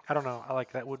don't know. I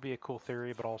like that would be a cool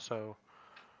theory, but also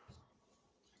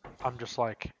I'm just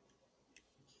like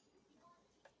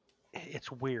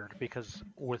it's weird because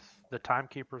with the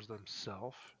timekeepers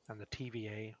themselves and the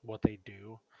TVA, what they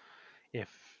do, if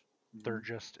they're Hmm.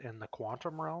 just in the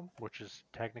quantum realm, which is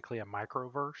technically a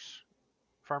microverse,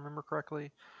 if I remember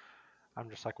correctly, I'm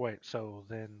just like, wait, so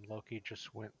then Loki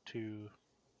just went to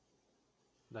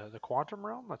the quantum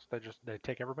realm? They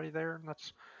take everybody there, and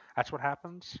that's what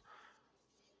happens.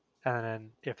 And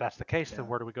then if that's the case, then Yeah.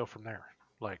 where do we go from there?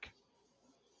 Like,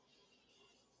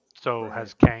 so Right.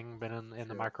 has Kang been in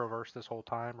the True. microverse this whole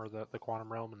time, or the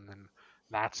quantum realm, and then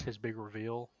that's his big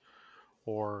reveal?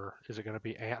 Or is it going to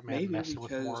be Ant-Man Maybe messing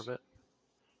with more of because it?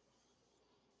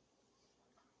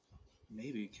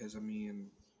 I mean,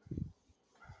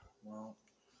 well,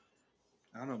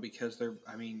 I don't know, because they're.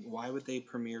 I mean, why would they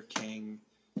premiere Kang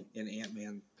in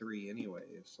Ant-Man 3 anyway?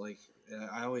 It's like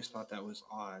I always thought that was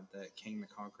odd that Kang the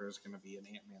Conqueror is going to be in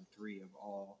Ant-Man 3 of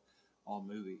all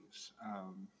movies.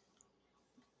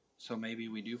 So maybe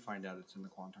we do find out it's in the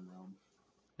quantum realm.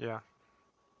 Yeah.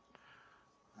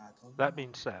 I don't That know.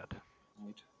 being said,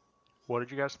 Right? what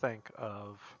did you guys think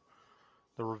of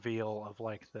the reveal of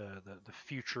like the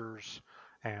futures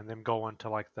and them going to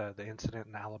like the incident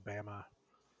in Alabama,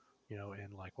 in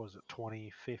like was it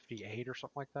 2058 or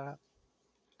something like that?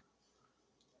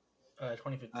 Uh,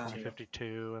 2052.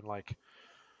 2052 and like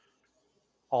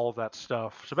all of that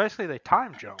stuff. So basically they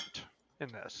time jumped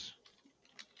in this.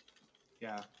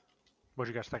 yeah. What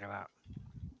did you guys think of that?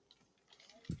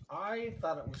 I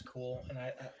thought it was cool,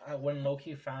 and when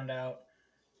Loki found out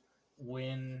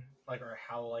when like or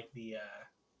how like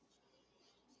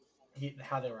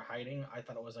how they were hiding, I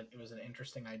thought it was an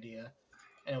interesting idea,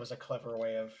 and it was a clever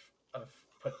way of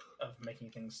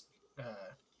making things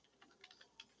uh,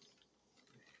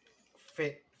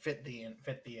 fit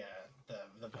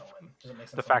the villain. Does it make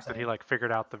The sense what I'm fact that he saying? like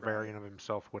figured out the Right. variant of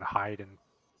himself would hide in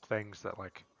things that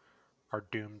like are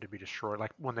doomed to be destroyed.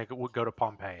 Like when they would go to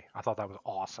Pompeii, I thought that was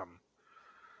awesome,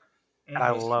 and That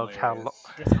I Mm-hmm. was loved how hilarious.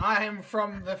 Because I'm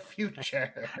from the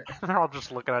future. they're all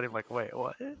just looking at him like, "Wait,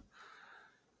 what?"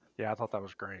 Yeah, I thought that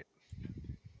was great.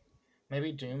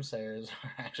 Maybe Doomsayers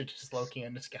are actually just Loki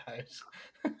in disguise.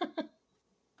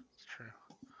 It's true.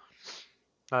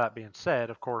 Now that being said,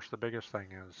 of course, the biggest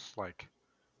thing is like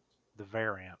the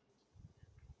variant,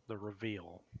 the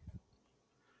reveal.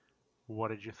 What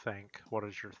did you think? What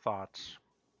is your thoughts?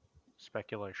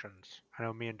 Speculations. I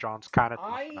know me and John's kind of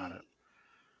talked about it.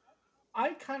 I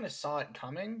I kind of saw it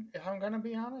coming, if I'm gonna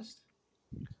be honest.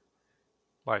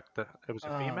 Like it was a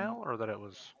Um, female, or that it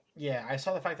was. yeah, I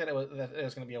saw the fact that it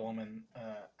was gonna be a woman,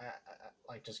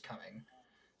 like just coming.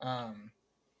 Um,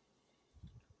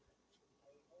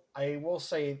 I will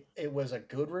say it was a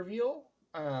good reveal.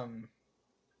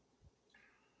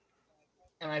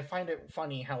 And I find it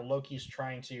funny how Loki's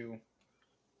trying to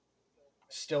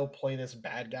still play this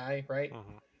bad guy, right?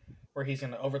 Hmm. Where he's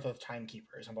gonna overthrow the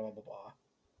timekeepers and blah blah blah blah.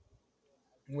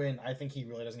 When I think he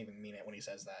really doesn't even mean it when he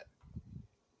says that.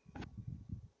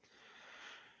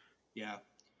 Yeah.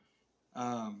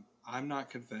 I'm not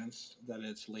convinced that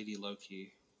it's Lady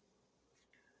Loki.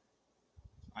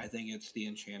 I think it's the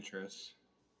Enchantress.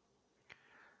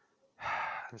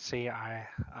 And see, I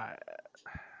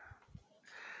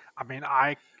mean,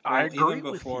 I Well, agree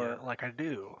with you. Like I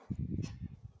do.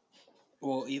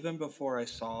 even before I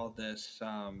saw this,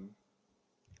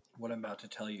 what I'm about to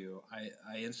tell you,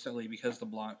 I instantly, because the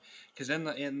blonde, because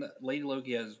Lady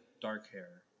Loki has dark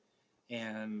hair,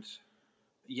 and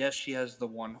yes, she has the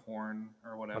one horn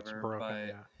or That's whatever, broken. but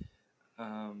Yeah.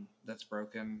 that's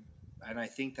broken, and I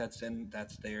think that's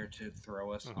there to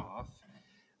throw us Hmm. off.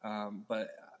 But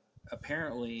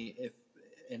apparently, if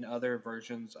in other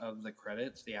versions of the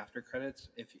credits, the after credits,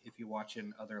 if you watch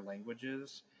in other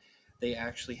languages, they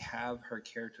actually have her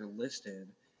character listed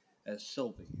as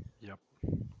Sylvie, Yep.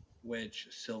 which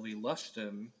Sylvie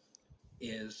Luston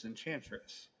is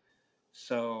Enchantress.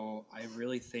 So I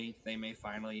really think they may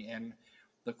finally. And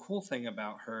the cool thing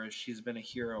about her is she's been a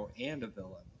hero and a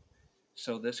villain.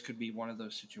 So this could be one of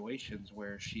those situations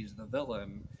where she's the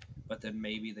villain, but then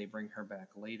maybe they bring her back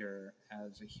later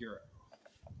as a hero.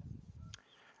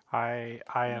 I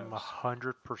Who am knows?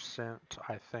 100%.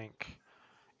 I think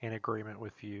in agreement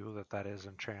with you that that is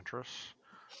Enchantress.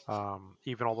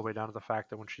 Even all the way down to the fact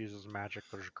that when she uses magic,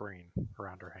 there's green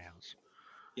around her hands.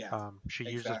 Yeah, She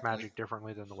uses exactly. magic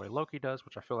differently than the way Loki does,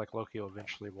 which I feel like Loki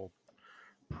eventually will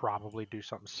probably do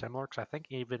something similar. Because I think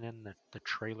even in the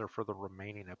trailer for the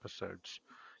remaining episodes,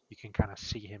 you can kind of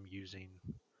see him using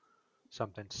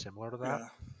something similar to that. Yeah,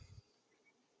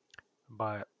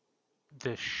 But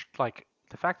this, like,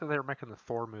 the fact that they were making the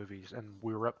Thor movies and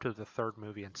we were up to the third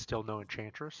movie and still no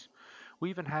Enchantress. We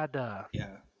even had,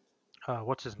 yeah,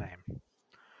 what's his name?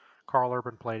 Carl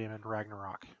Urban played him in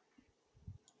Ragnarok.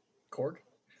 Korg,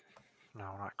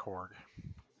 No, not Korg.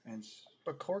 and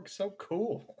but Korg's so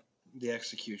cool. the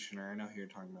Executioner. I know who you're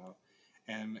talking about,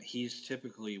 and he's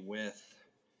typically with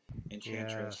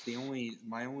Enchantress. The Yes. only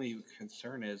my only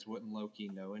concern is wouldn't Loki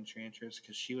know Enchantress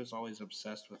because she was always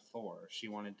obsessed with Thor. She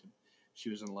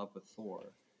was in love with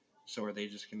Thor. So are they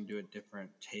just going to do a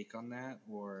different take on that,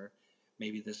 or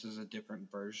maybe this is a different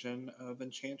version of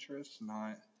Enchantress?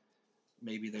 Not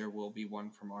maybe there will be one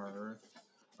from our Earth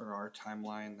or our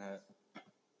timeline that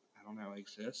I don't know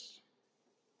exists.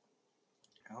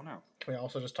 I don't know. Can we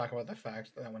also just talk about the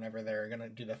fact that whenever they're gonna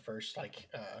do the first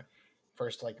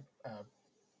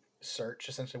search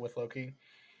essentially with Loki,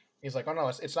 he's like, oh no,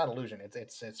 it's not illusion,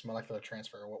 it's molecular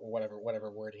transfer, or whatever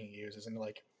word he uses, and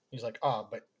like he's like, oh,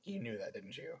 but you knew that,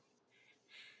 didn't you?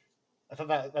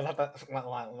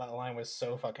 That line was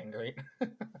so fucking great.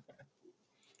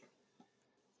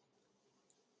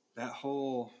 That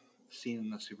whole scene in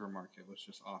the supermarket was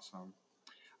just awesome.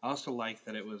 I also like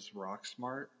that it was Rock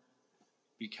Smart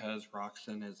because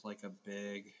Roxxon is like a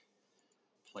big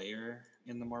player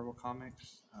in the Marvel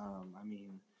comics. I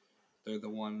mean, they're the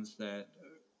ones that,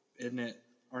 isn't it?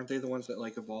 Aren't they the ones that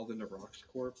like evolve into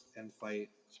RoxCorp and fight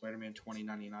Spider-Man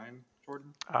 2099,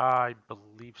 Jordan? I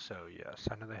believe so, yes.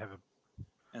 I know they have a.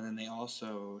 And then they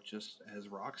also just as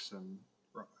Roxxon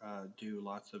do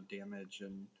lots of damage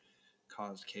and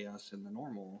cause chaos in the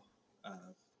normal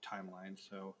timeline.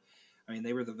 So, I mean,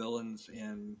 they were the villains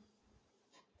in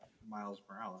Miles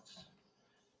Morales.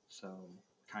 So,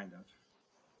 kind of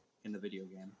in the video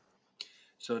game.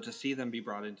 So to see them be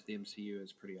brought into the MCU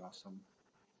is pretty awesome,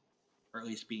 or at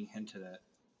least being hinted at.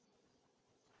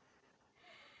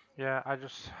 Yeah, I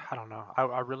don't know.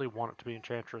 I really want it to be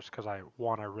Enchantress because I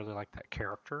really like that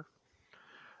character.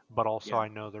 But also, Yeah, I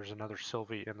know there's another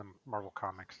Sylvie in the Marvel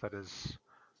comics that is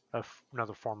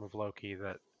another form of Loki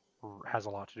that has a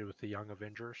lot to do with the Young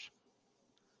Avengers.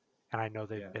 And I know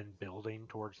they've yeah, been building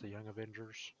towards the Young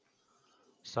Avengers.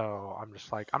 So I'm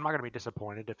just like, I'm not gonna be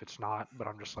disappointed if it's not, but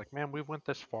I'm just like, man, we've went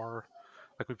this far.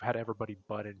 Like we've had everybody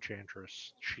but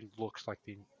Enchantress. She looks like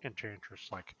the Enchantress.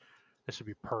 Like this would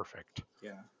be perfect.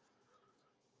 yeah,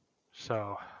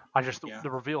 So I just yeah. the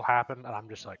reveal happened, and I'm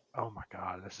just like, oh my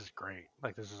god, this is great.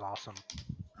 Like this is awesome.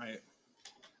 I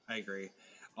I agree.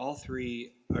 All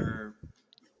three are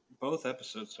both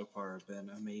episodes so far have been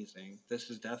amazing. This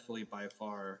is definitely by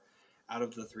far out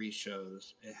of the three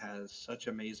shows. It has such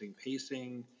amazing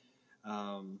pacing.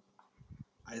 Um,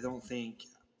 I don't think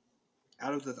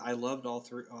out of the I loved all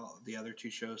the other two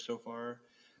shows so far,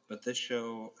 but this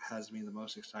show has me the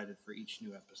most excited for each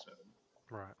new episode.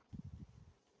 Right.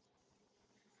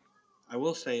 I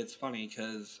will say it's funny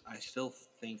because I still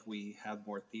think we have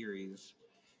more theories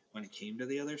when it came to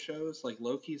the other shows. Like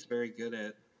Loki's very good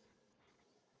at.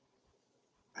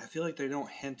 I feel like they don't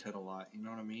hint at a lot. You know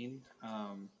what I mean?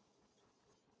 I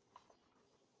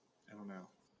don't know.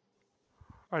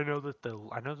 I know that the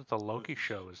Loki Loki's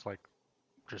show is like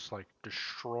just like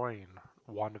destroying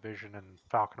WandaVision and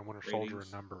Falcon and Winter Soldier in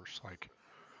ratings. numbers. Like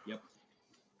Yep.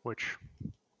 which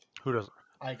who doesn't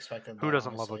I expected who that,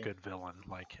 doesn't love a honestly. good villain?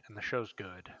 Like and the show's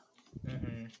good.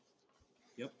 Mm-hmm.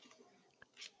 Yep.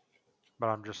 But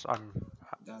I'm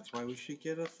That's why we should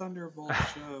get a Thunderbolt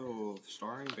show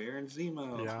starring Baron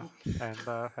Zemo.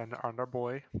 yeah, and our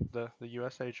boy, the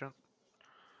U.S. agent.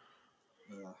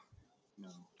 No.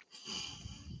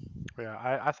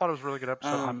 Yeah, I thought it was a really good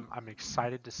episode. Um. I'm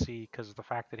excited to see because the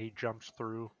fact that he jumps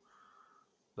through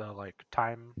the like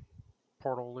time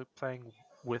portal loop thing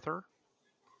with her.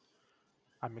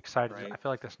 I'm excited. I Right.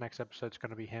 feel like this next episode's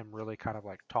going to be him really kind of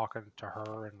like talking to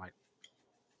her and like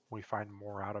we find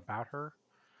more out about her.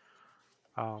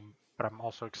 But I'm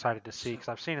also excited to see So. because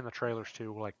I've seen in the trailers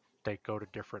too, like they go to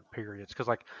different periods. Because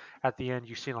like at the end,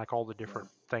 you seen like all the Yeah. different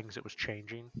things it was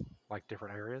changing, like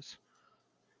different areas.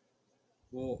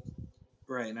 Well.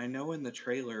 Right. And I know in the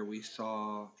trailer we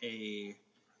saw a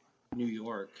New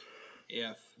York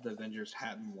if the Avengers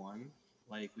hadn't won.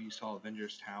 Like we saw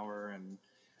Avengers Tower and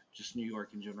just New York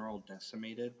in general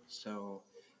decimated. So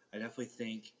I definitely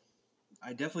think I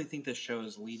definitely think this show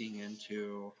is leading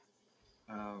into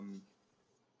um,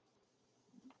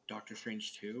 Doctor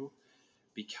Strange 2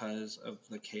 because of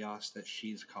the chaos that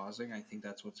she's causing. I think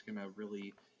that's what's going to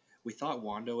really. We thought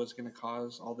Wanda was going to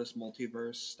cause all this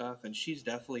multiverse stuff, and she's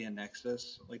definitely a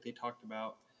nexus. Like they talked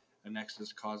about a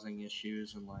nexus causing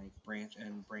issues and like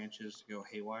branches to go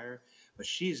haywire. But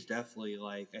she's definitely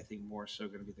like I think more so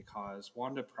going to be the cause.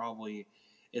 Wanda probably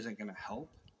isn't going to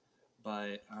help,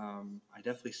 but I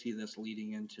definitely see this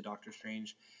leading into Doctor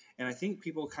Strange, and I think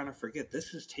people kind of forget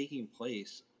this is taking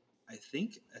place. I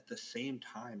think at the same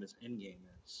time as Endgame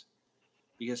is,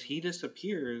 because he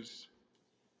disappears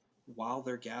while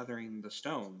they're gathering the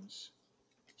stones.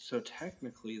 So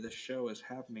technically, this show is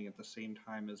happening at the same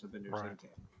time as Avengers Right.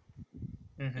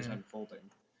 Endgame is Mm-hmm. unfolding.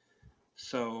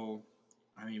 So,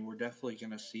 I mean, we're definitely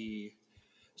going to see.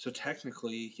 So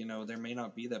technically, there may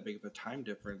not be that big of a time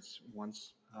difference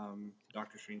once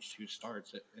Doctor Strange 2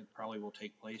 starts. It probably will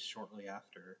take place shortly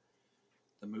after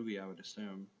the movie, I would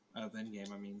assume, of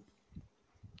Endgame. I mean,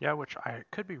 Yeah, which I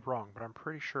could be wrong, but I'm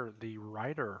pretty sure the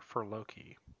writer for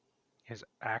Loki is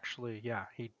actually, yeah,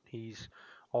 he's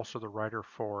also the writer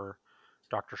for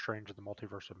Doctor Strange and the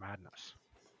Multiverse of Madness.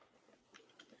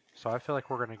 So I feel like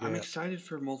we're going to I'm get excited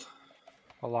for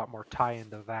a lot more tie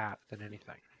into that than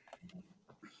anything.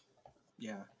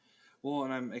 Yeah. Well,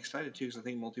 and I'm excited too because I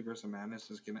think Multiverse of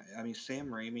Madness is gonna. I mean, Sam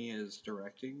Raimi is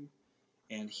directing,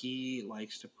 and he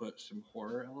likes to put some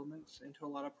horror elements into a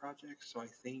lot of projects. So I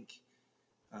think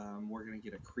we're gonna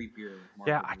get a creepier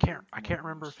Yeah, Marvel I can't movie I from what can't we're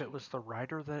remember used if it to. was the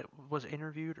writer that was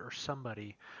interviewed or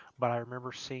somebody, but I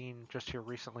remember seeing just here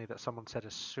recently that someone said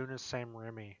as soon as Sam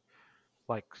Raimi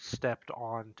like stepped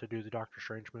on to do the Doctor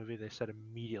Strange movie, they said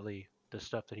immediately the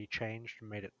stuff that he changed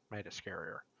made it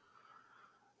scarier.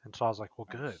 And so I was like, well,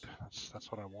 good. Nice.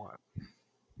 That's what I want.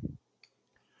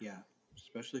 Yeah,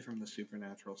 especially from the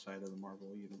supernatural side of the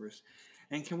Marvel universe.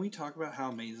 And can we talk about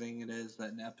how amazing it is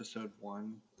that in episode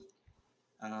one,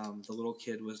 the little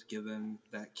kid was given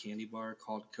that candy bar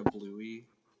called Kablooey,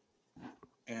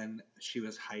 and she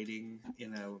was hiding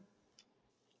in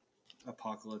a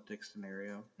apocalyptic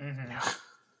scenario. Mm-hmm. Yeah,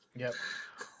 Yep.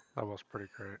 that was pretty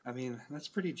great. I mean, that's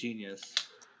pretty genius.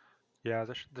 Yeah,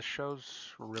 the show's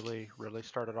really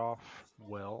started off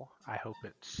well. I hope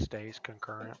it stays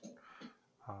concurrent.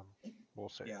 Um, we'll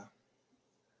see. Yeah,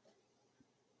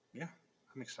 yeah,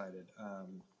 I'm excited.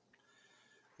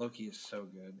 Loki is so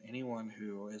good. Anyone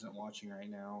who isn't watching right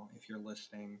now, if you're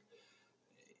listening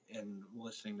and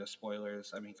listening to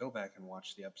spoilers, I mean, go back and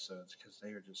watch the episodes because they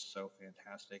are just so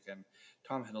fantastic. And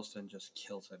Tom Hiddleston just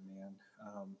kills it, man.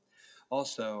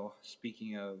 Also,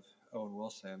 speaking of Owen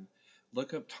Wilson,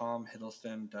 look up Tom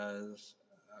Hiddleston does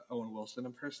Owen Wilson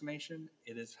impersonation.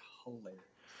 It is hilarious.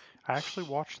 I actually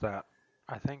watched that.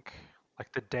 I think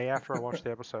like the day after I watched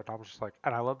the episode, I was just like,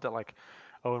 and I love that like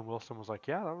Owen Wilson was like,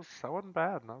 yeah, that wasn't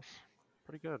bad, and that was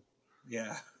pretty good.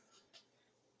 Yeah,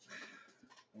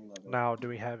 I love it. Now, do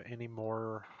we have any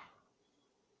more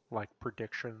like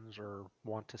predictions or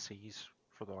want to sees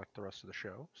for the rest of the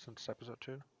show since episode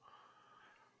 2?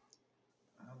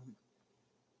 Um,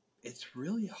 it's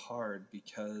really hard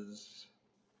because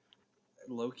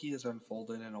Loki is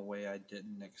unfolded in a way I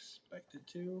didn't expect it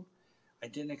to. I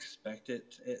didn't expect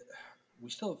it. We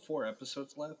still have 4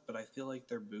 episodes left, but I feel like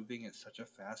they're moving at such a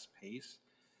fast pace.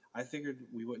 I figured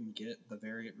we wouldn't get the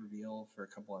variant reveal for a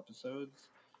couple episodes,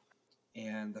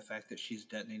 and the fact that she's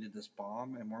detonated this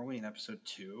bomb, and we're only in episode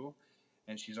 2,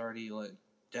 and she's already like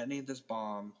detonated this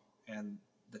bomb, and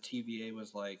the TVA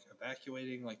was like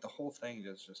evacuating, like the whole thing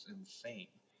is just insane.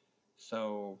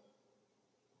 So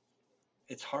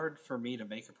it's hard for me to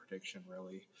make a prediction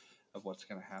really of what's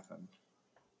going to happen.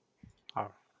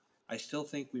 Oh, I still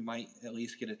think we might at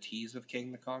least get a tease of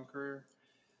King the Conqueror.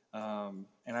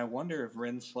 And I wonder if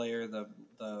Renslayer,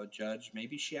 the judge,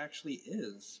 maybe she actually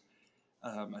is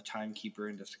a timekeeper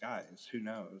in disguise. Who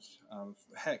knows?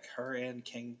 Heck, her and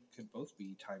King could both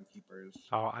be timekeepers.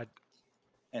 I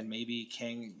And maybe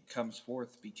King comes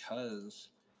forth because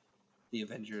the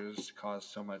Avengers caused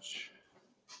so much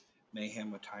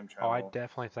mayhem with time oh, I travel.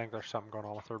 definitely think there's something going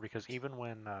on with her because even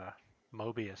when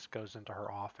Mobius goes into her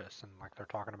office and like they're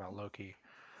talking about Loki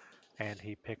and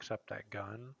he picks up that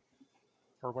gun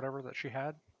or whatever that she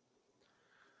had,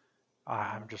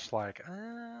 Uh-huh. I'm just like,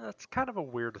 that's kind of a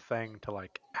weird thing to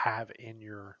like have in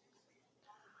your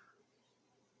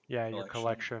Collection.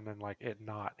 collection and like it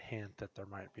not hint that there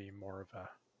might be more of a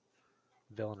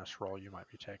villainous role you might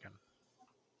be taking.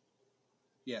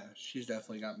 Yeah, she's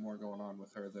definitely got more going on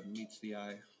with her than meets the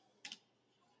eye.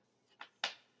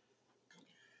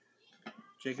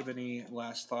 Jacob, any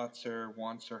last thoughts or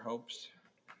wants or hopes?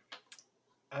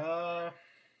 Uh,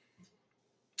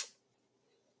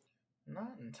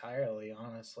 Not entirely,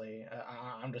 honestly.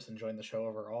 I'm just enjoying the show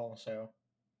overall. So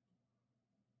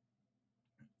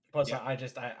Plus, Yeah,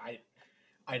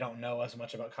 I don't know as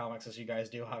much about comics as you guys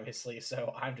do, obviously.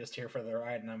 So I'm just here for the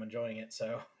ride, and I'm enjoying it.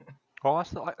 So Well,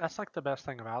 that's like the best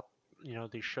thing about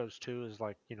these shows too is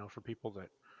like for people that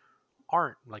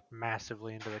aren't like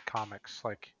massively into the comics,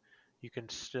 like you can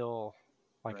still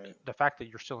like right. the fact that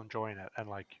you're still enjoying it and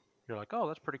like you're like, oh,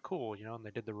 that's pretty cool, and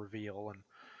they did the reveal and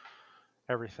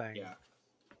everything. Yeah,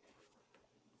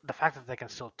 The fact that they can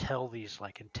still tell these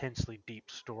like intensely deep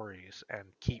stories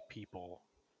and keep people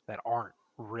that aren't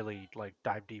really like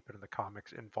dive deep into the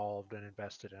comics involved and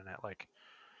invested in it, like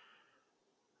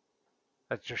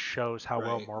that just shows how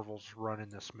well right. Marvel's running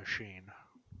this machine.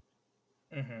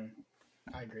 hmm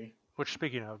I agree. Which,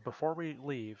 speaking of, before we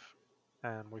leave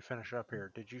and we finish up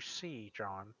here, did you see,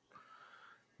 John,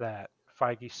 that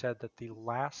Feige said that the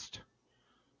last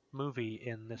movie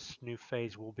in this new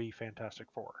phase will be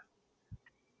Fantastic Four?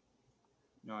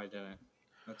 No, I didn't.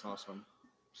 That's awesome.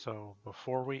 So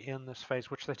before we end this phase,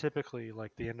 which they typically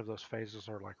like the end of those phases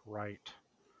are like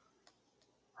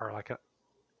are like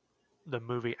the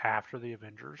movie after the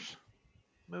Avengers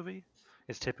movie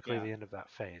is typically Yeah. the end of that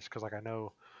phase. Because like I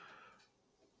know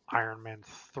Iron Man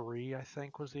 3, I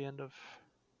think, was the end of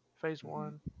phase hmm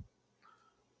one.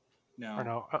 Or No,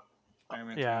 no, Iron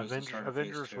Man 3 yeah, was the start of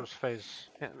Phase Avengers 2. was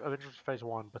phase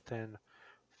one, but then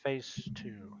phase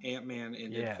two. Ant-Man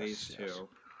ended Phase Yes, yes. 2,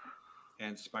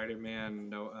 and Spider-Man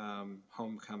No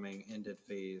Homecoming ended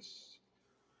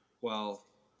well,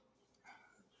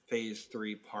 Phase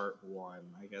 3 Part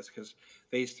 1, I guess, because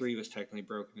Phase 3 was technically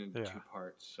broken into Yeah. two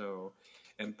parts. So,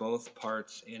 and both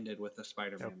parts ended with the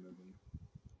Yep. Spider-Man movie.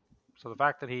 So the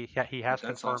fact that he But has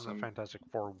that's confirmed that awesome. Fantastic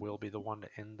Four will be the one to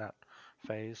end that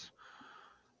phase.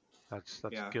 That's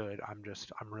Yeah, good. I'm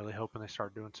really hoping they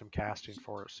start doing some casting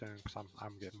for it soon because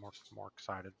I'm getting more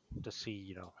excited to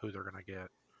see who they're gonna get.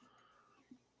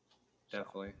 So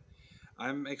definitely.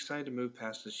 I'm excited to move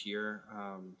past this year.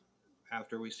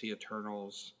 After we see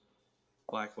Eternals,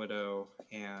 Black Widow,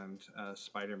 and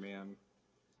Spider-Man,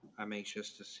 I'm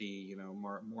anxious to see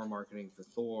more marketing for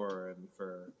Thor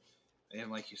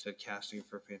and like you said, casting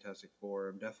for Fantastic Four.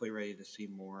 I'm definitely ready to see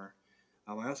more.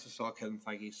 I also saw Kevin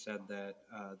Feige said that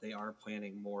they are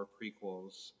planning more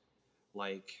prequels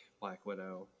like Black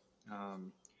Widow.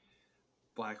 Um,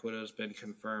 Black Widow's been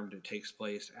confirmed it takes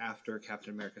place after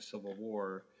Captain America: Civil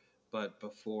War, but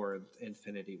before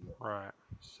Infinity War. right.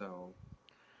 So,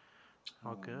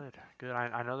 Oh, um, good, good.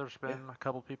 I know there's yeah, been a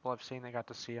couple people I've seen that got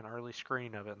to see an early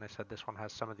screen of it, and they said this one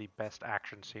has some of the best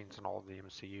action scenes in all of the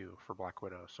MCU for Black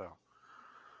Widow. So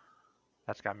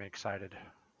that's got me excited.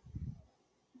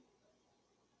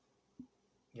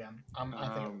 Yeah,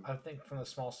 um, I think from the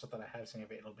small stuff that I have seen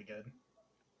of it, it'll be good.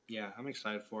 yeah, I'm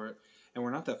excited for it. And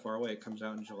we're not that far away. It comes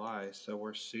out in July, so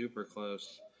we're super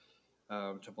close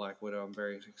to Black Widow. I'm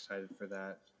very excited for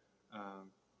that.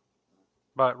 Um,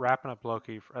 But wrapping up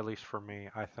Loki, at least for me,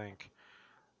 I think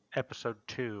episode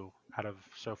two out of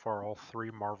so far all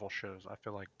three Marvel shows, I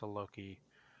feel like the Loki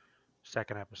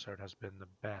second episode has been the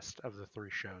best of the three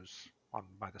shows on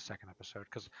by the second episode.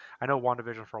 Because I know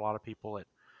WandaVision for a lot of people,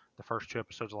 the first two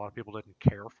episodes a lot of people didn't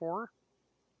care for.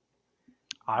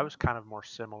 I was kind of more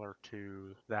similar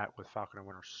to that with Falcon and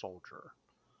Winter Soldier.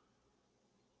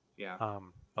 yeah,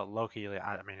 But Loki,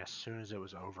 I mean, as soon as it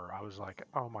was over, I was like,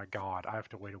 oh my god, I have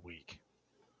to wait a week.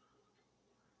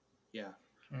 yeah.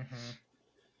 hmm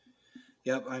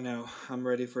Yep, I know. I'm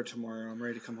ready for tomorrow. I'm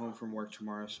ready to come home from work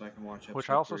tomorrow so I can watch Which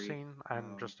I episode also 3. seen,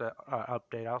 and just a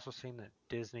update, I also seen that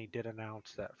Disney did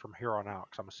announce that from here on out,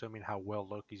 because I'm assuming how well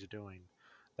Loki's doing,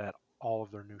 that all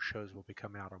of their new shows will be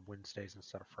coming out on Wednesdays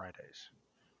instead of Fridays.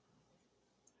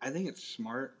 I think it's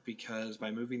smart because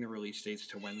by moving the release dates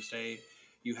to Wednesday,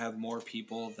 you have more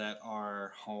people that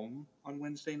are home on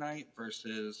Wednesday night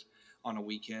versus on a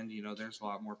weekend. There's a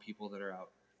lot more people that are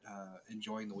out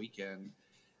enjoying the weekend.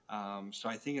 So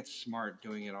I think it's smart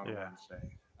doing it on a Yeah,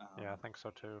 Wednesday. yeah, I think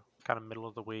so too. Kind of middle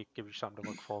of the week, give you something to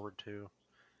look forward to,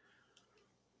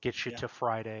 get you Yeah. to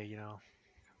Friday,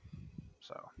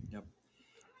 So Yep.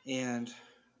 And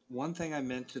one thing I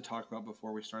meant to talk about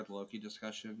before we start the Loki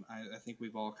discussion, I think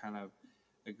we've all kind of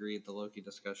agreed the Loki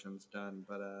discussion's done,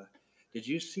 but did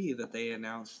you see that they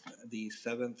announced the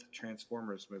seventh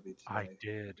Transformers movie I today?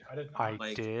 did, I did I not.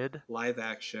 Like did. live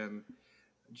action,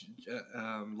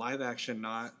 live action,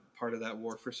 not part of that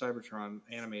War for Cybertron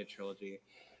animated trilogy.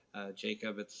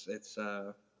 Jacob,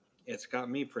 it's got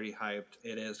me pretty hyped.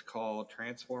 It is called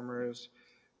Transformers: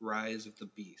 Rise of the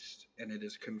Beast, and it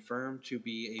is confirmed to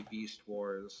be a Beast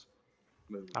Wars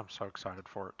movie. I'm so excited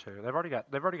for it too. They've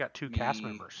already got two cast Me,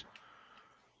 members.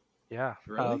 Yeah,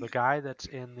 really? the guy that's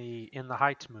in the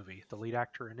Heights movie, the lead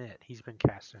actor in it, he's been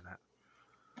cast in it.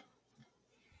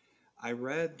 I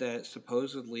read that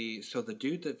supposedly, so the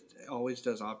dude that always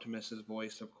does Optimus's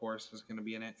voice, of course, is going to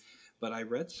be in it. But I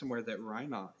read somewhere that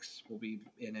Rhinox will be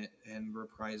in it and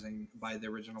reprising by the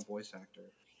original voice actor.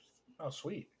 Oh,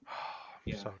 sweet. I'm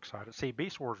Yeah. so excited. See,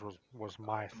 Beast Wars was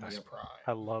my Optimus thing. Prime.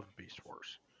 I loved Beast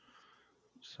Wars.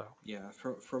 So Yeah,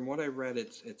 from what I read,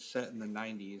 it's set in the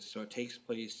 '90s, so it takes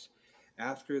place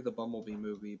after the Bumblebee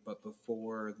movie, but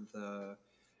before the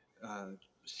uh,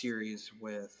 series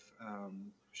with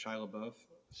Shia LaBeouf.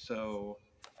 So,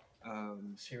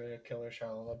 um, Serial killer Shia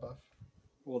LaBeouf.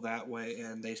 well, that way,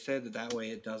 and they said that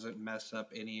way it doesn't mess up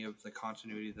any of the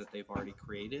continuity that they've already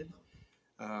created,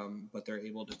 but they're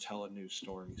able to tell a new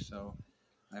story. So,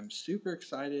 I'm super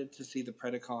excited to see the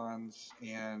Predacons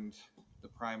and the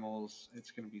Primals.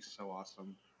 It's going to be so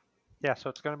awesome. yeah, so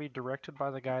it's going to be directed by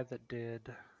the guy that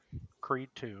did Creed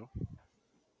 2,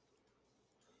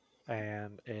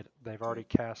 and they've already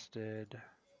Okay, casted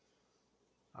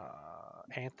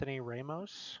Anthony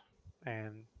Ramos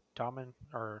and Dominique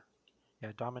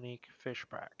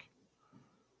Fishback.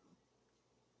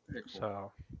 very cool.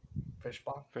 So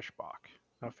Fishbach. Fishbach,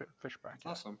 no Fishback, That's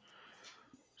yeah. awesome.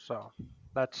 So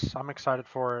I'm excited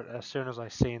for it. As soon as I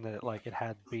seen that it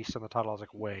had Beast in the title, I was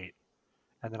like, wait.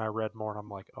 And then I read more, and I'm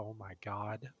like, oh my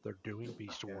god, they're doing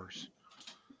Beast Yeah, Wars.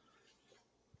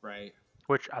 right.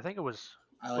 Which I think it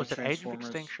I like was it Age of Transformers.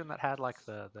 Extinction that had like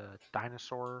the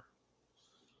dinosaur?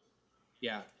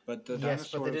 Yeah, but the Yes,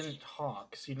 but they dinosaurs. didn't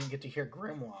talk, so you didn't get to hear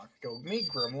Grimlock go, "Me,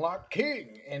 Grimlock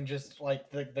King," and just like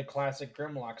the classic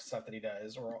Grimlock stuff that he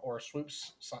does, or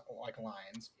swoops like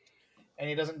lines, and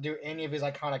he doesn't do any of his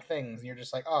iconic things. And you're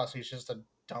just like, oh, so he's just a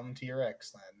dumb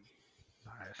T-Rex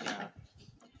then. Nice. Yeah,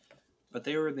 but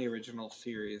they were in the original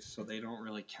series, so they don't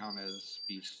really count as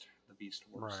the Beast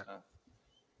Wars Right. stuff.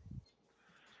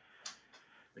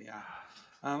 But yeah,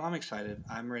 I'm excited.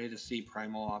 I'm ready to see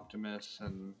Primal Optimus,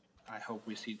 and I hope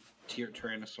we see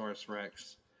Tyrannosaurus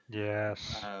Rex, Yes.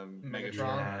 Megatron,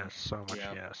 Megatron, Yes. So much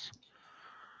yeah, yes.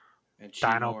 and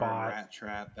Cheetor and Dinobot. Rat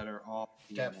Trap that are all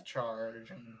in Depth it.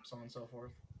 Charge, and so on and so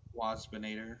forth.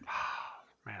 Waspinator,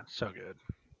 Man, so good.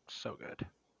 So good.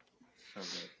 so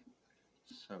good,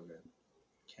 so good.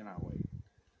 Cannot wait.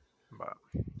 But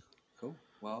Cool.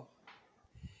 Well,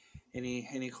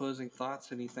 any closing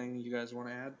thoughts? Anything you guys want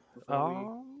to add before we?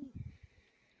 um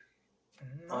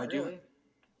Oh, I Not do. really.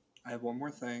 I have one more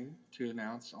thing to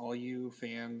announce. All you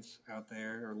fans out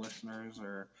there, or listeners,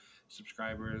 or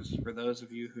subscribers, for those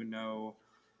of you who know,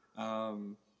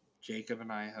 um, Jacob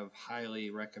and I have highly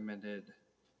recommended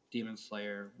Demon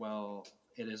Slayer. Well,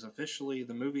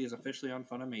 the movie is officially on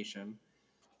Funimation,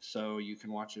 so you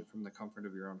can watch it from the comfort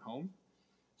of your own home.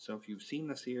 So if you've seen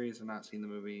the series and not seen the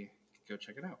movie, go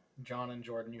check it out. John and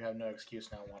Jordan, you have no excuse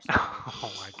now. Watch the movie.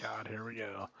 oh my god, here we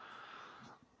go.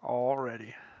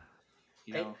 Already.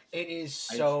 You know, It is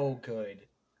I so good.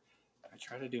 I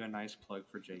try to do a nice plug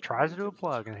for Jacob. Tries He to do a gives me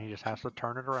plug and crap. he just has to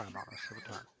turn it around on us every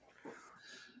time.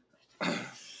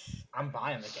 I'm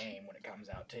buying the game when it comes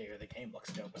out too. The game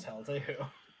looks dope as hell too.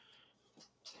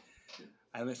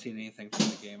 I haven't seen anything from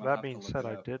the game. I'll That have to being look said, it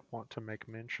I up. did want to make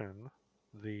mention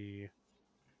the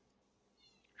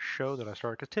show that I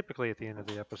started, because typically at the end of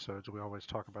the episodes we always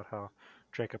talk about how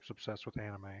Jacob's obsessed with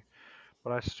anime.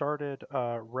 But I started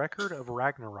Record of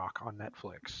Ragnarok on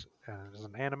Netflix, and it is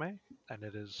an anime, and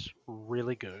it is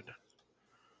really good.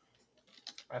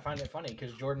 I find it funny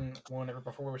because Jordan, whenever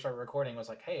before we started recording, was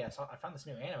like, "Hey, I found this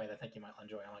new anime that I think you might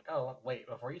enjoy." I'm like, "Oh, wait,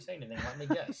 before you say anything, let me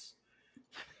guess."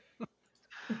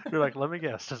 You're like, let me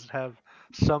guess, does it have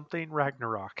something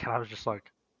Ragnarok? And I was just like,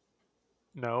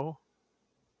 no,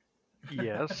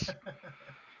 yes,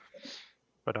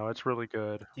 but no, it's really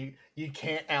good. you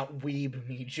can't out-weeb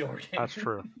me, Jordan. That's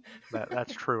true.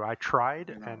 That's true. I tried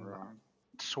You're not and wrong.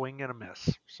 swing and a miss.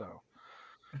 So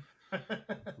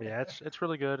yeah, it's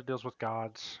really good. It deals with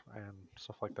gods and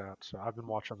stuff like that. So I've been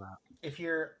watching that. if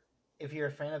you're if you're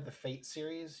a fan of the Fate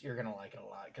series, you're gonna like it a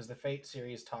lot because the Fate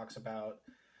series talks about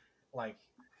like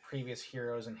previous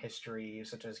heroes in history,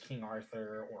 such as King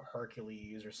Arthur or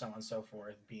Hercules or so on and so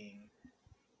forth, being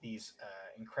these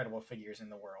incredible figures in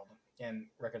the world. And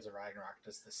Records of Ragnarok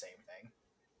does the same thing.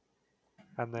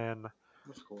 And then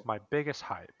That's cool. my biggest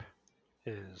hype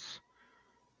is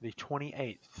the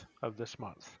 28th of this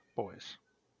month, boys.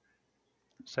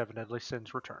 Seven Deadly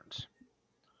Sins returns.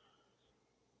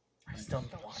 I still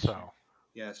need to watch it. So,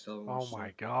 Yeah, I still haven't oh watched my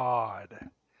it. god.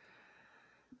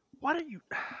 Why don't you?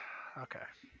 Okay.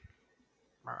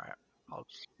 All right. I'll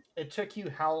just... It took you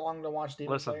how long to watch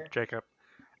Demon Listen, Slayer? Jacob.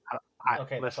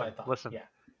 Okay, that's what I thought. Listen. Yeah.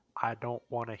 I don't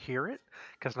want to hear it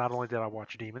because not only did I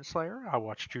watch Demon Slayer, I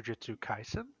watched Jujutsu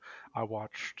Kaisen, I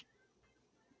watched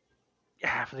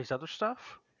half of these other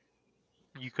stuff.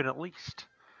 you can at least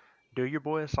do your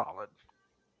boy a solid.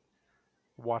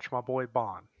 Watch my boy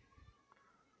Bond.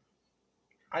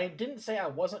 I didn't say I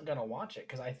wasn't gonna watch it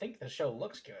because I think the show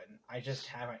looks good. I just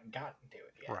haven't gotten to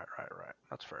it yet. Right.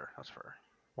 That's fair.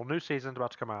 Well, new season's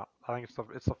about to come out. I think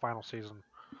it's the final season,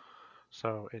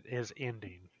 so it is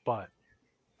ending. But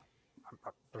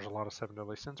there's a lot of Seven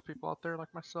Deadly Sins people out there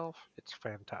like myself. It's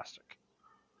fantastic.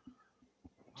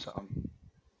 Awesome.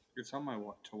 It's on my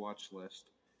to watch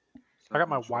list. So I got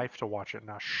my wife to watch it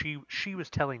now. She was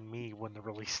telling me when the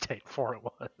release date for it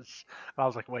was. And I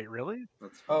was like, wait, really?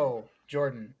 That's funny. Oh,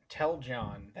 Jordan, tell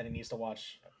John that he needs to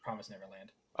watch Promise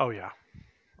Neverland. Oh yeah.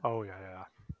 100%.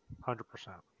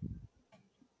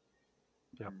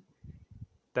 Yep.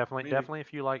 Definitely.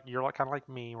 If you're like kind of like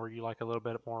me, where you like a little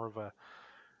bit more of a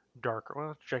darker.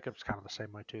 Well, Jacob's kind of the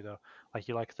same way too, though. Like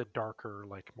you like the darker,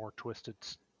 like more twisted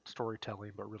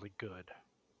storytelling, but really good,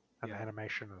 and the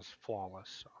animation is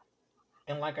flawless. So.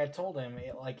 And like I told him,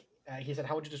 he said,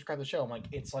 "How would you describe the show?" I'm like,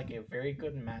 "It's like a very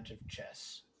good match of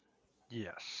chess."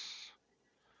 Yes.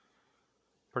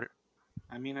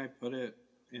 I mean, I put it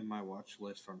in my watch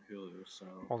list from Hulu, so.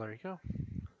 Well, there you go.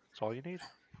 That's all you need.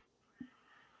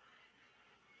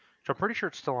 So I'm pretty sure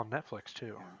it's still on Netflix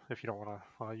too. Yeah. If you don't want to,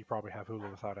 well, you probably have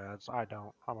Hulu without ads. I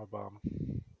don't. I'm a bum.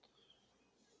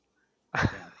 Yeah.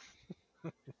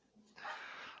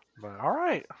 But all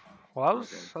right. Well,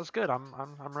 that was good. I'm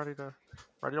ready to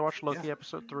watch Loki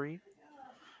episode 3. I'm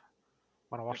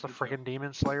gonna watch the freaking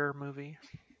Demon Slayer movie.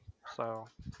 So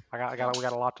we got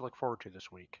a lot to look forward to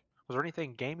this week. Was there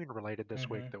anything gaming related this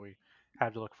week that we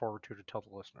had to look forward to tell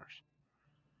the listeners?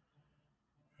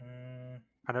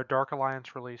 I know Dark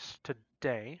Alliance released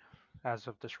today, as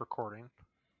of this recording.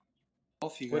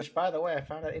 Which, by the way, I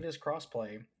found out it is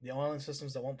crossplay. The only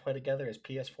systems that won't play together is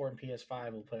PS4 and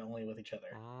PS5 will play only with each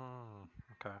other.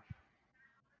 Okay.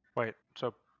 Wait,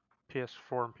 so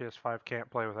PS4 and PS5 can't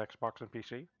play with Xbox and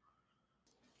PC?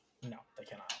 No, they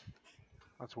cannot.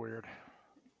 That's weird.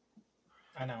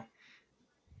 I know.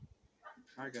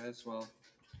 All right, guys. Well,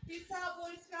 peace out,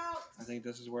 Boy Scouts. I think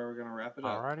this is where we're gonna wrap it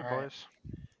up. Alrighty, boys.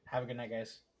 Have a good night,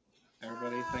 guys.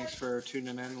 Everybody, thanks for tuning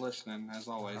in and listening, as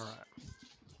always. All right.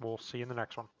 We'll see you in the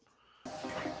next one.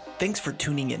 Thanks for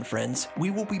tuning in, friends.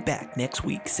 We will be back next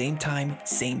week, same time,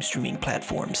 same streaming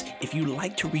platforms. If you'd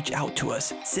like to reach out to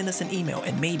us, send us an email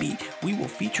and maybe we will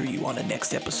feature you on the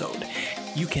next episode.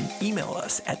 You can email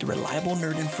us at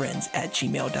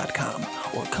thereliablenerdandfriends@gmail.com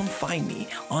or come find me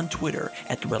on Twitter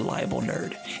at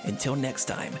thereliablenerd. Until next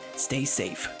time, stay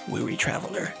safe, weary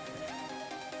traveler.